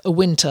have a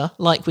winter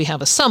like we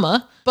have a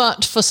summer,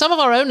 but for some of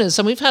our owners,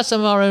 and we've had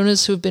some of our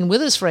owners who have been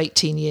with us for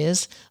 18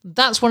 years,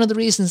 that's one of the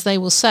reasons they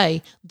will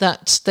say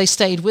that they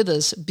stayed with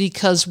us,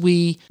 because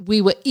we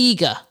were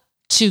eager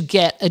to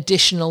get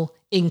additional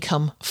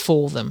income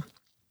for them.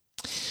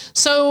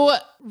 So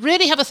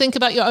really have a think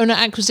about your owner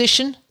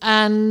acquisition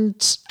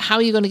and how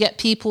you're going to get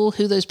people,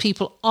 who those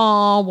people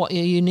are, what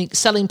your unique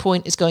selling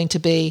point is going to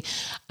be,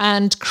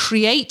 and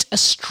create a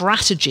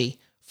strategy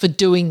for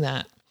doing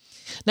that.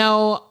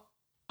 Now,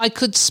 I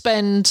could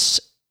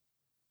spend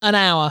an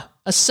hour,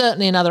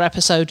 certainly another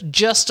episode,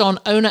 just on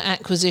owner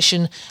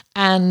acquisition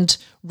and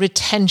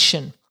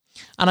retention.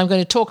 And I'm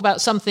going to talk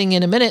about something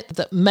in a minute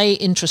that may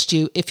interest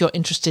you if you're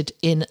interested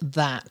in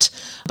that.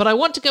 But I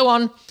want to go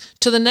on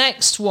to the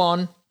next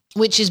one,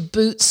 which is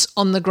boots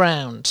on the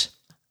ground.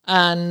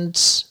 And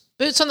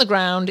boots on the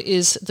ground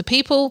is the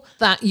people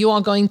that you are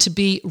going to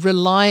be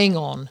relying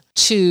on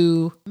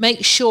to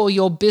make sure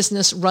your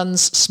business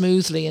runs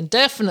smoothly. And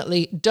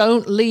definitely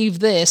don't leave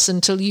this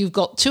until you've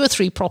got 2 or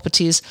 3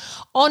 properties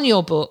on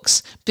your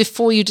books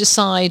before you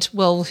decide,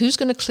 well, who's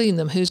going to clean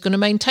them? Who's going to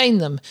maintain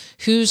them?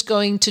 Who's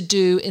going to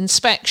do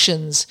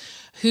inspections?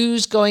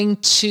 Who's going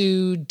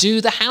to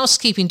do the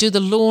housekeeping, do the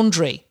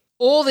laundry?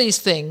 All these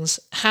things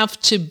have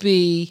to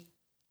be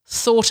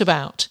thought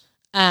about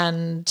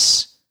and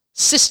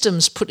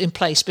systems put in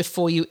place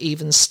before you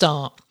even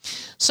start.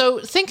 So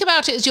think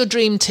about it as your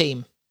dream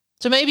team.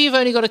 So maybe you've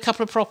only got a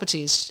couple of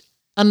properties,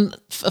 and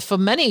for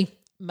many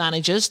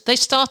managers, they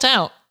start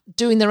out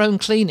doing their own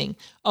cleaning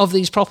of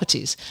these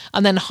properties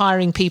and then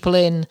hiring people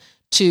in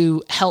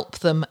to help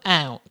them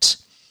out.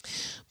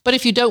 But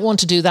if you don't want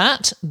to do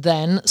that,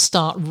 then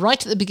start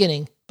right at the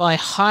beginning by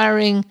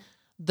hiring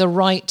the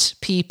right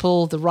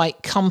people, the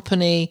right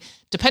company.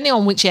 Depending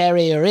on which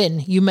area you're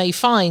in, you may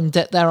find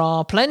that there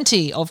are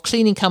plenty of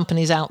cleaning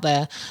companies out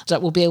there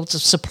that will be able to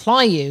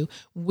supply you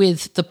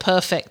with the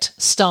perfect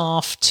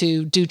staff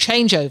to do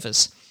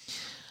changeovers.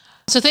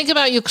 So think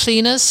about your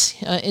cleaners,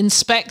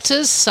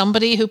 inspectors,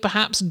 somebody who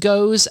perhaps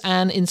goes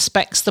and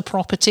inspects the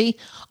property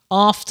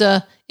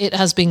after it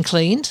has been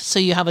cleaned. So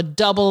you have a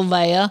double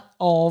layer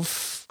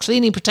of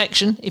cleaning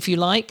protection, if you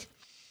like.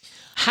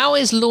 How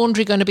is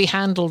laundry going to be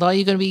handled? Are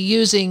you going to be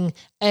using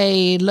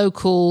a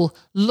local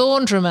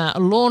laundromat, a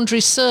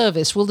laundry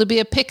service? Will there be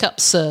a pickup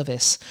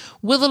service?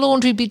 Will the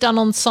laundry be done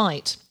on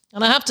site?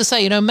 And I have to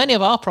say, many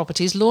of our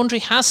properties, laundry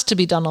has to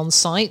be done on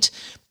site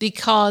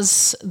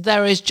because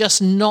there are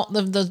just not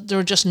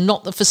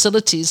the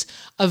facilities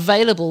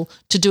available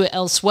to do it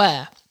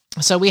elsewhere.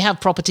 So we have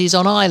properties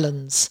on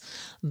islands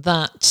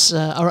that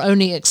are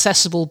only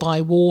accessible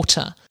by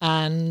water.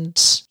 And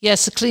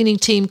yes, the cleaning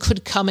team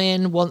could come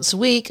in once a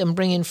week and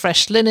bring in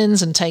fresh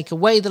linens and take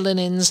away the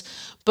linens.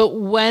 But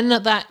when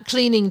that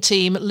cleaning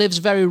team lives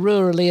very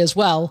rurally as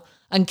well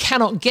and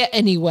cannot get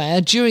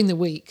anywhere during the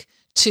week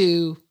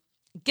to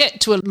get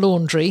to a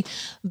laundry,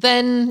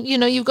 then,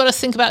 you've got to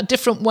think about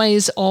different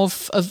ways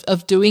of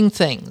doing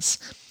things.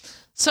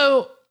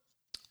 So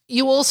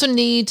you also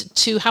need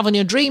to have on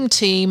your dream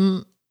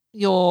team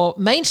your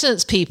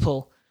maintenance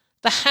people,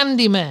 the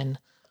handymen.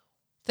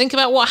 Think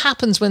about what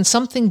happens when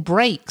something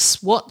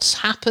breaks. What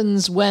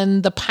happens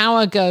when the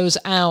power goes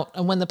out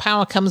and when the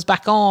power comes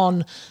back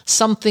on,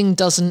 something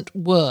doesn't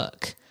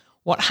work?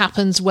 What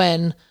happens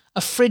when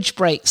a fridge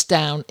breaks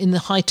down in the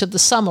height of the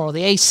summer or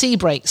the AC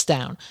breaks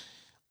down?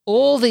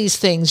 All these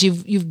things,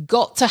 you've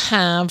got to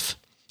have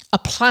a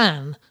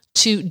plan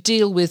to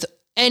deal with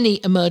any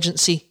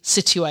emergency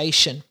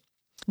situation.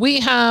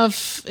 We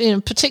have a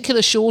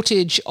particular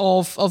shortage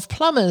of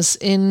plumbers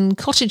in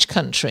cottage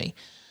country,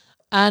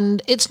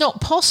 and it's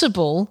not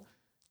possible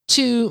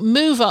to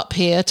move up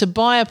here to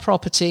buy a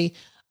property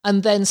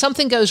and then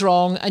something goes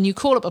wrong and you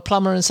call up a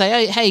plumber and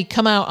say, hey,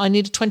 come out, I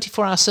need a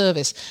 24-hour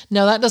service.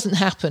 No, that doesn't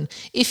happen.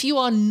 If you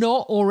are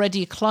not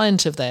already a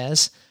client of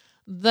theirs,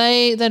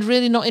 they're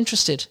really not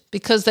interested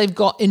because they've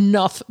got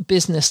enough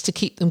business to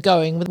keep them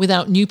going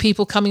without new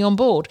people coming on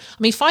board.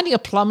 I mean, finding a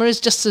plumber is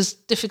just as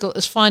difficult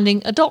as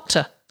finding a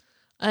doctor.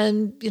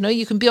 And,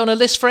 you can be on a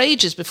list for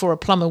ages before a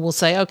plumber will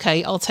say,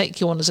 okay, I'll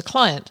take you on as a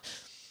client.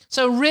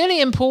 So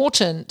really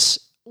important,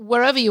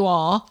 wherever you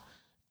are,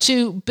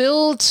 to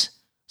build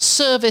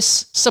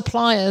service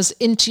suppliers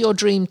into your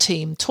dream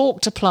team.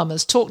 Talk to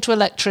plumbers, talk to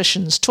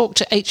electricians, talk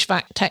to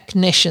HVAC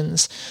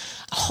technicians,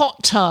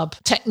 hot tub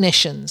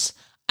technicians,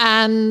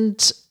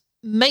 and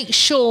make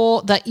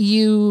sure that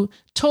you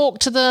talk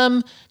to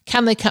them.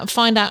 Can they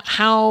find out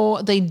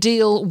how they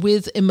deal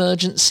with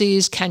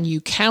emergencies? Can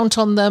you count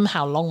on them?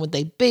 How long would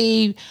they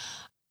be?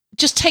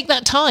 Just take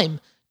that time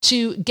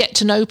to get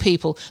to know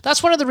people.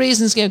 That's one of the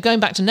reasons, going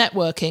back to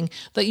networking,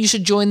 that you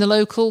should join the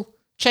local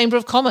Chamber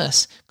of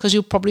Commerce, because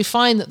you'll probably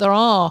find that there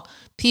are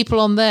people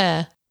on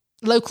there,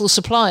 local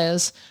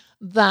suppliers,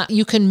 that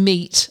you can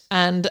meet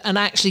and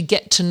actually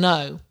get to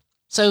know.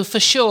 So for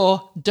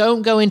sure,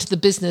 don't go into the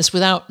business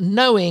without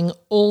knowing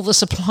all the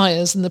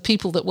suppliers and the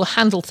people that will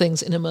handle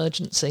things in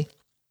emergency.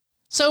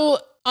 So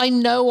I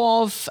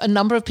know of a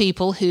number of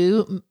people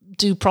who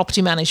do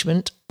property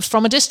management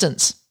from a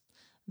distance.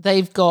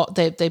 They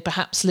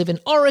perhaps live in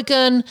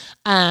Oregon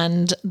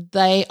and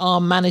they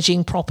are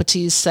managing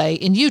properties, say,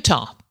 in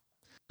Utah.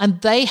 And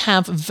they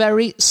have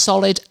very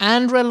solid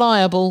and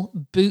reliable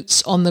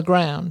boots on the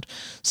ground.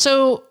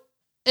 So,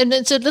 and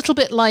it's a little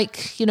bit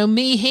like,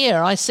 me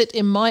here. I sit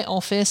in my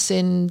office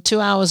in 2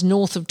 hours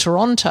north of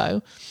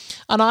Toronto,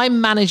 and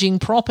I'm managing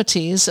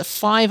properties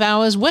 5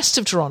 hours west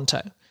of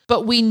Toronto.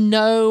 But we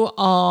know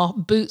our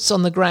boots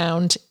on the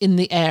ground in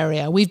the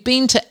area. We've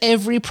been to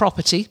every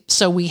property,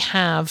 so we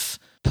have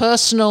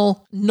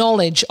personal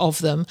knowledge of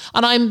them.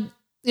 And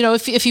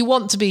if you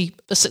want to be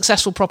a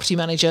successful property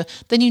manager,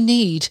 then you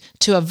need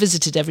to have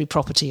visited every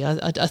property.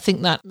 I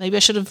think that maybe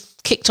I should have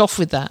kicked off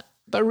with that.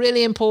 But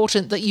really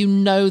important that you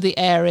know the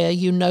area,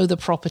 you know the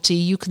property,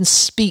 you can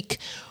speak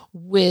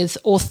with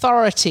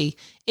authority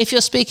if you're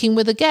speaking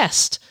with a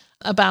guest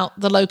about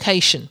the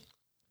location.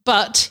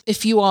 But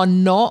if you are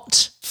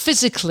not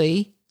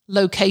physically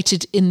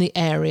located in the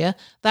area,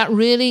 that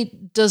really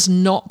does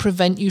not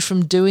prevent you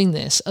from doing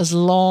this, as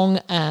long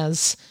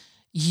as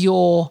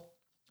your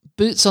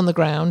boots on the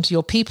ground,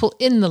 your people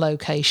in the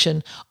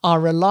location are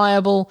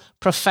reliable,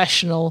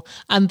 professional,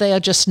 and they are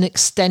just an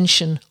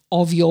extension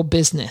of your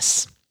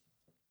business.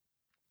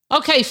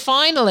 Okay,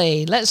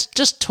 finally, let's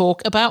just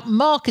talk about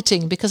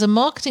marketing, because a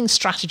marketing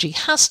strategy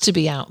has to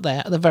be out there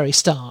at the very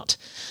start.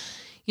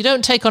 You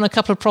don't take on a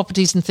couple of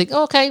properties and think,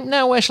 okay,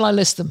 now where shall I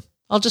list them?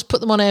 I'll just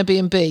put them on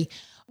Airbnb.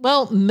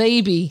 Well,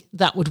 maybe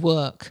that would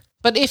work.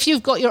 But if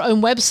you've got your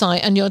own website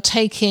and you're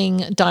taking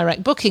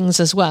direct bookings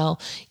as well,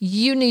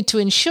 you need to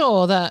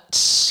ensure that,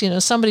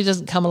 somebody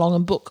doesn't come along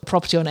and book a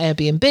property on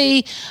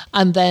Airbnb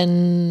and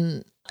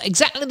then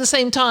exactly the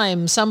same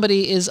time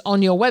somebody is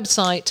on your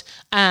website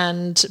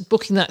and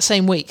booking that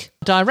same week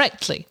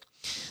directly.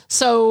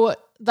 So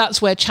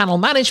that's where channel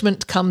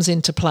management comes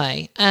into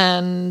play.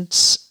 And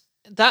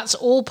that's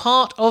all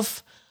part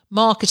of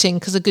marketing,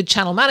 because a good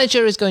channel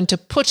manager is going to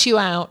put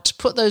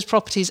those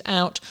properties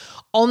out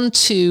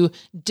onto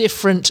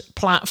different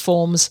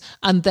platforms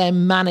and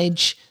then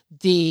manage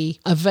the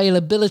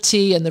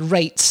availability and the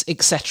rates,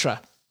 etc.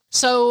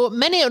 So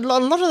a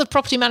lot of the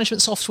property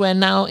management software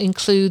now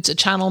includes a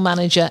channel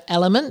manager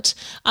element,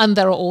 and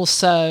there are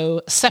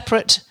also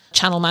separate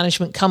channel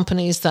management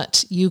companies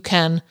that you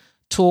can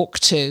talk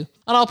to.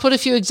 And I'll put a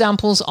few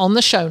examples on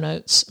the show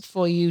notes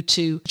for you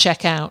to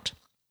check out.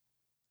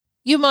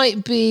 You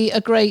might be a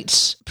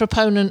great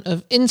proponent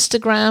of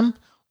Instagram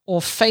or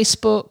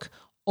Facebook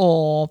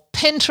or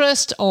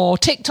Pinterest or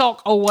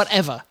TikTok or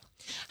whatever.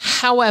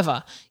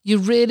 However, you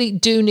really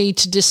do need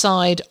to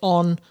decide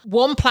on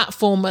one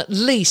platform at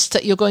least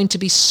that you're going to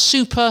be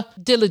super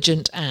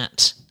diligent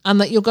at and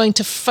that you're going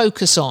to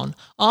focus on.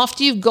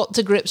 After you've got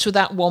to grips with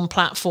that one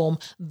platform,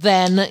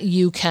 then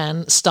you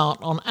can start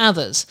on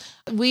others.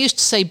 We used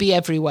to say be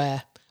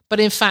everywhere, but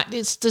in fact,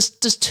 there's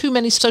too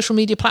many social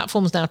media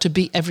platforms now to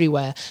be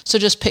everywhere. So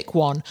just pick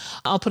one.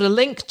 I'll put a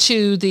link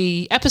to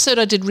the episode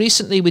I did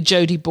recently with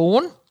Jodie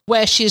Bourne,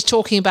 where she is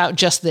talking about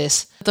just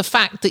this, the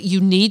fact that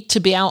you need to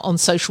be out on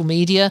social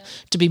media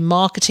to be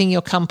marketing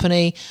your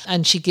company.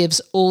 And she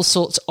gives all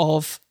sorts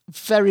of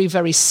very,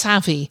 very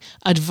savvy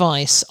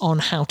advice on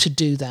how to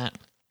do that.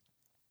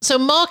 So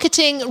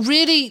marketing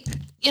really,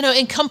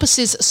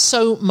 encompasses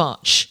so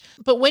much.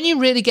 But when you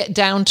really get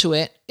down to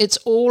it, it's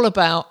all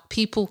about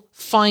people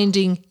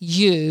finding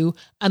you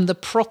and the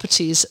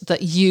properties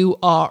that you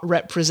are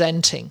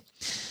representing.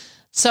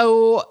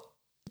 So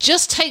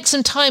just take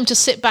some time to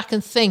sit back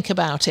and think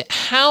about it.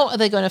 How are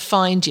they going to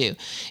find you?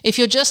 If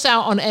you're just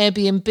out on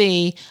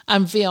Airbnb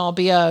and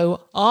VRBO,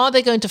 are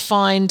they going to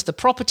find the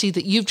property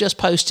that you've just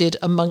posted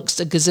amongst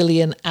a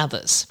gazillion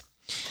others?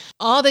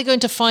 Are they going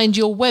to find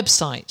your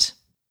website?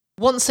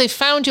 Once they've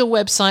found your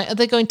website, are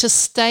they going to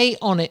stay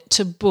on it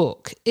to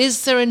book?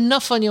 Is there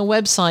enough on your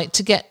website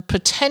to get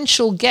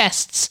potential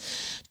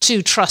guests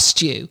to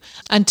trust you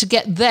and to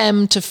get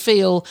them to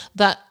feel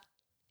that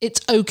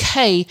it's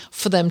okay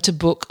for them to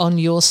book on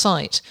your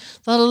site?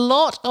 There are a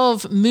lot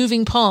of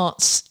moving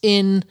parts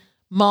in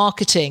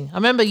marketing. I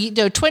remember,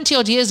 20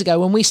 odd years ago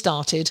when we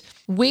started,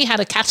 we had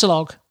a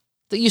catalogue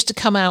that used to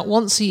come out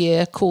once a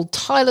year called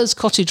Tyler's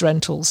Cottage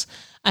Rentals.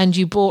 And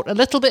you bought a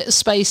little bit of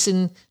space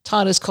in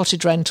Tyler's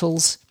Cottage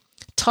Rentals,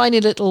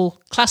 tiny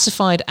little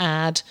classified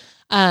ad,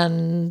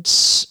 and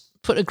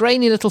put a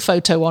grainy little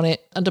photo on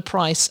it and a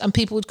price, and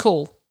people would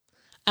call.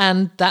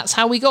 And that's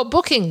how we got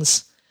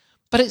bookings.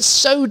 But it's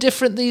so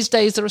different these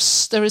days.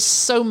 There is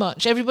so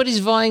much. Everybody's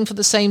vying for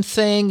the same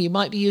thing. You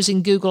might be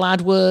using Google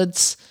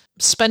AdWords,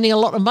 spending a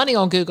lot of money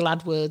on Google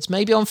AdWords,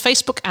 maybe on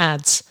Facebook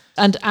ads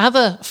and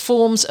other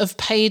forms of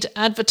paid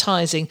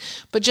advertising.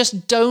 But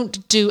just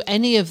don't do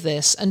any of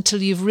this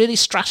until you've really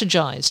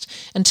strategized,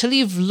 until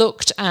you've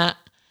looked at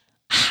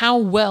how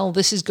well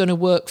this is going to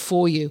work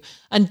for you.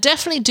 And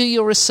definitely do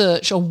your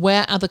research on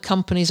where other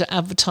companies are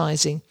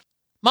advertising.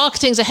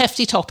 Marketing is a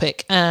hefty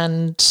topic,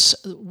 and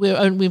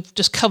we've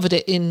just covered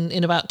it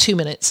in about 2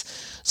 minutes.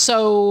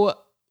 So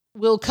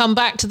we'll come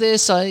back to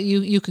this.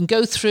 You can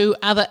go through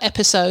other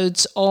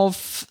episodes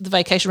of the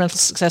Vacation Rental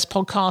Success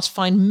podcast,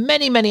 find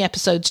many, many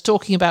episodes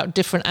talking about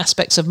different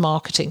aspects of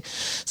marketing.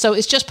 So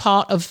it's just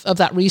part of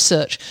that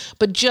research.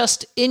 But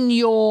just in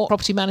your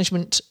property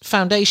management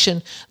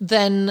foundation,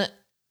 then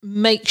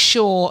make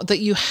sure that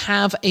you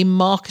have a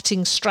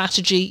marketing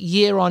strategy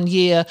year on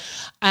year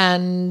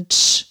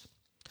and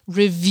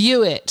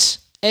review it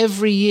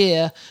every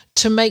year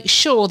to make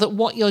sure that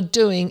what you're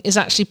doing is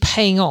actually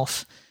paying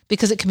off,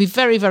 because it can be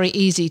very, very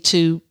easy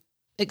to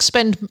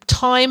expend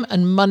time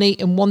and money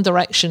in one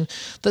direction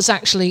that's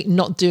actually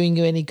not doing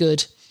you any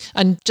good.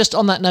 And just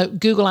on that note,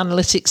 Google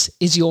Analytics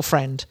is your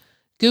friend.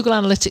 Google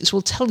Analytics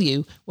will tell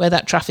you where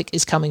that traffic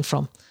is coming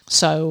from.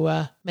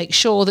 So make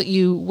sure that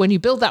when you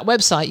build that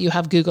website, you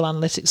have Google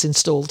Analytics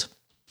installed.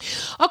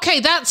 Okay,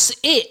 that's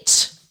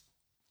it.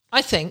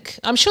 I think.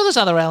 I'm sure there's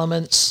other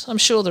elements. I'm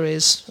sure there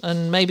is.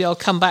 And maybe I'll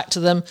come back to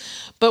them.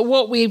 But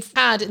what we've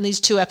had in these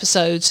 2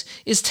 episodes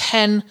is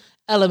 10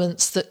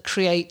 elements that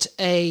create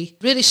a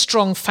really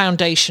strong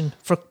foundation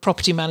for a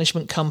property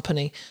management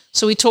company.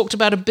 So we talked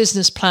about a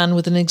business plan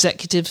with an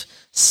executive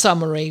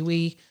summary.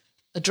 We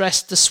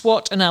addressed the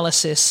SWOT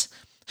analysis,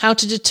 how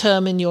to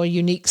determine your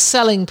unique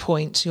selling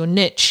point, your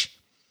niche,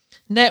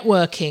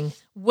 networking,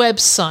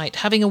 website,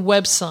 having a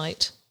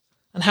website,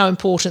 and how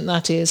important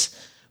that is.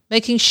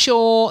 Making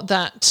sure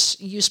that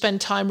you spend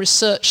time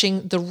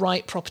researching the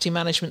right property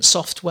management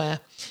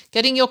software,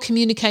 getting your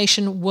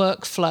communication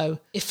workflow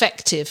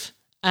effective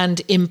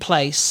and in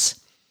place,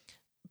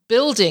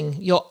 building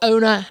your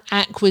owner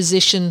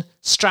acquisition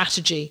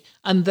strategy,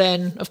 and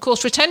then, of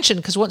course, retention,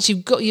 because once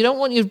you don't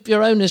want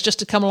your owners just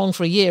to come along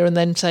for a year and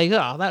then say,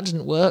 that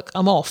didn't work,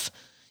 I'm off.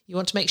 You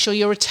want to make sure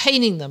you're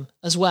retaining them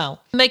as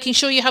well. Making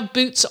sure you have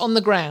boots on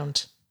the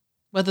ground,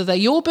 whether they're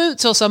your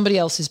boots or somebody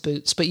else's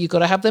boots, but you've got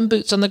to have them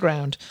boots on the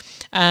ground,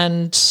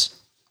 and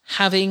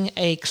having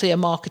a clear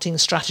marketing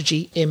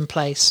strategy in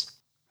place.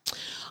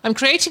 I'm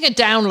creating a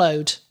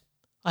download.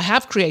 I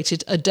have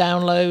created a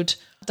download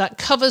that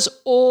covers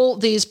all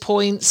these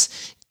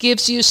points,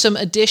 gives you some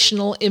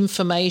additional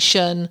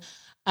information,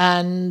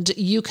 and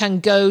you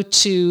can go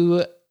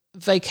to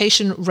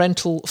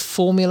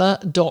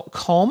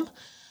vacationrentalformula.com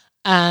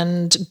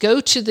and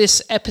go to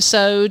this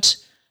episode,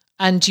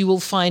 and you will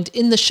find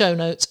in the show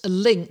notes a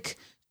link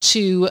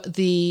to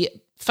the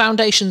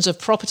Foundations of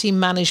Property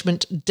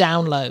Management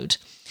download.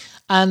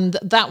 And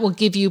that will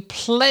give you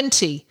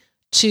plenty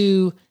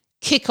to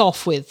kick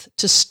off with,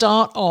 to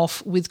start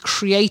off with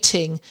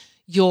creating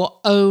your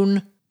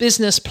own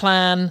business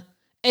plan,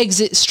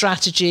 exit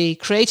strategy,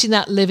 creating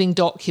that living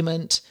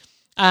document.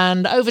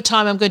 And over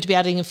time, I'm going to be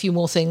adding a few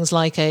more things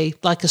like a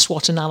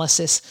SWOT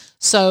analysis.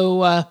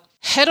 So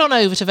head on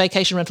over to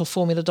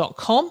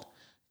vacationrentalformula.com.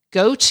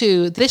 Go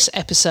to this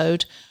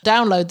episode,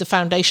 download the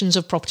Foundations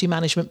of Property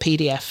Management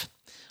PDF.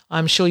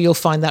 I'm sure you'll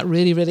find that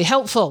really, really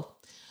helpful.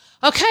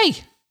 Okay,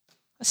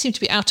 I seem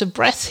to be out of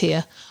breath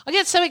here. I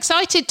get so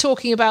excited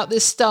talking about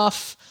this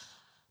stuff.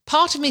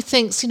 Part of me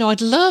thinks, I'd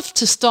love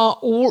to start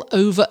all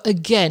over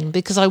again,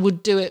 because I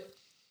would do it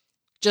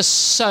just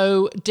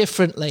so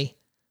differently.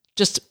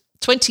 Just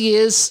 20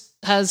 years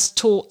has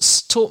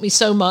taught me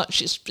so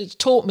much. It's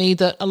taught me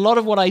that a lot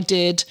of what I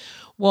did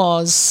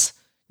was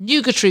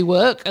nugatory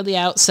work at the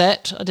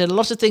outset. I did a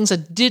lot of things I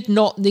did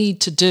not need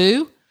to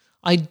do.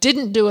 I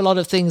didn't do a lot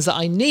of things that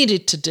I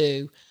needed to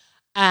do.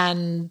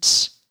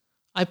 And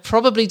I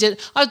probably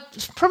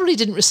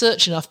didn't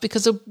research enough,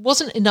 because there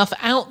wasn't enough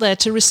out there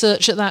to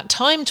research at that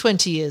time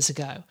 20 years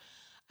ago.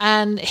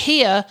 And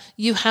here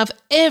you have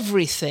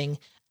everything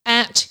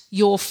at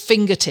your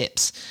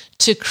fingertips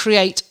to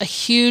create a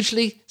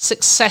hugely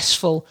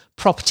successful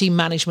property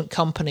management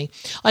company.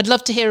 I'd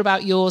love to hear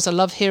about yours. I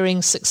love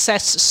hearing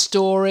success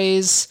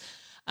stories,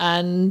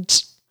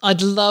 and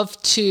I'd love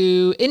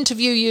to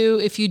interview you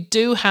if you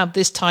do have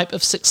this type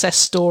of success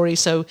story.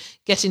 So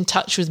get in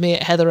touch with me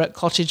at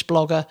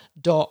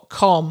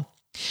heather@cottageblogger.com.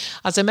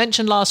 As I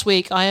mentioned last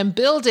week, I am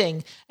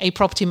building a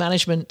property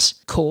management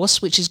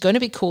course, which is going to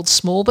be called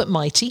Small But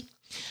Mighty.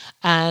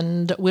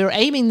 And we're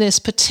aiming this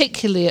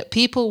particularly at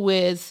people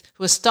who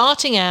are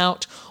starting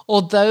out,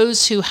 or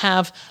those who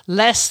have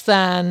less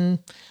than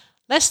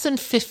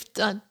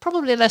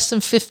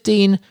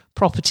 15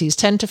 properties,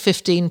 10 to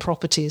 15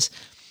 properties.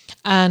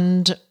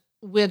 And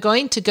we're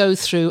going to go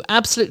through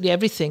absolutely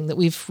everything that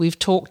we've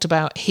talked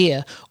about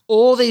here,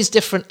 all these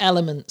different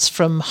elements,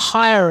 from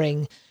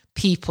hiring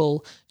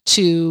people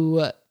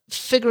to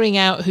figuring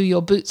out who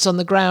your boots on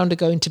the ground are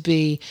going to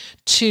be,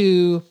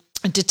 to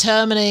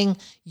determining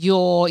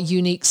your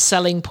unique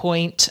selling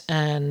point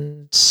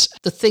and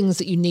the things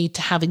that you need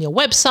to have in your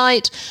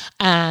website,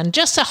 and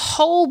just a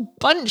whole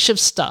bunch of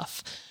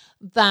stuff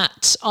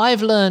that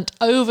I've learned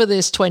over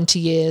this 20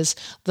 years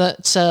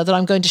that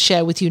I'm going to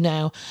share with you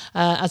now.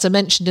 As I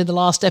mentioned in the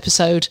last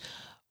episode,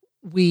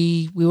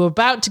 we were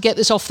about to get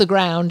this off the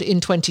ground in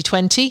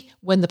 2020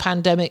 when the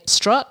pandemic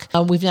struck,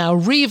 and we've now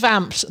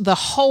revamped the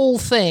whole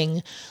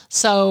thing.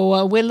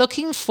 So we're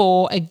looking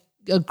for a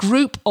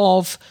group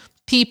of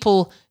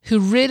people who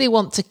really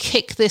want to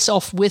kick this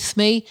off with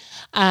me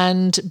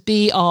and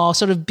be our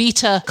sort of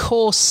beta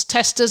course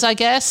testers, I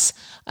guess.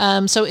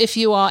 So if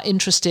you are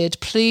interested,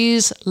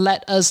 please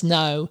let us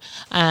know.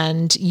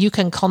 And you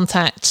can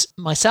contact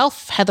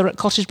myself, Heather at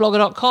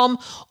cottageblogger.com,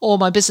 or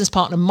my business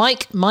partner,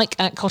 Mike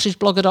at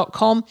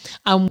cottageblogger.com,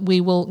 and we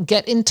will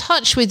get in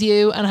touch with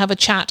you and have a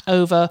chat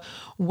over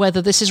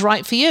whether this is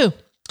right for you.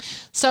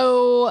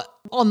 So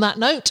on that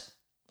note,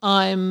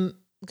 I'm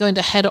going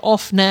to head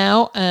off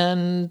now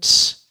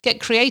and get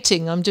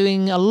creating. I'm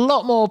doing a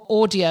lot more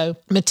audio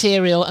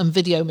material and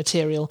video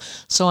material,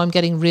 so I'm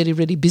getting really,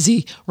 really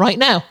busy right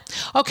now.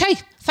 Okay,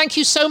 thank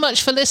you so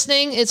much for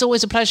listening. It's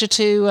always a pleasure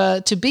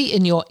to be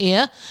in your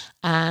ear,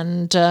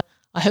 and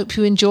I hope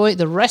you enjoy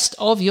the rest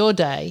of your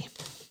day.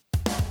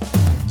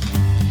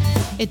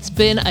 It's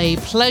been a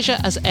pleasure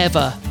as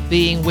ever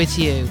being with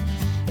you.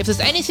 If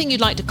there's anything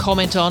you'd like to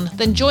comment on,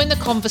 then join the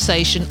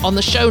conversation on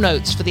the show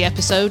notes for the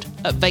episode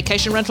at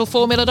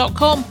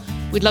vacationrentalformula.com.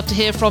 We'd love to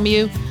hear from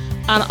you,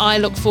 and I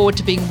look forward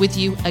to being with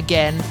you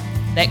again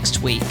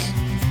next week.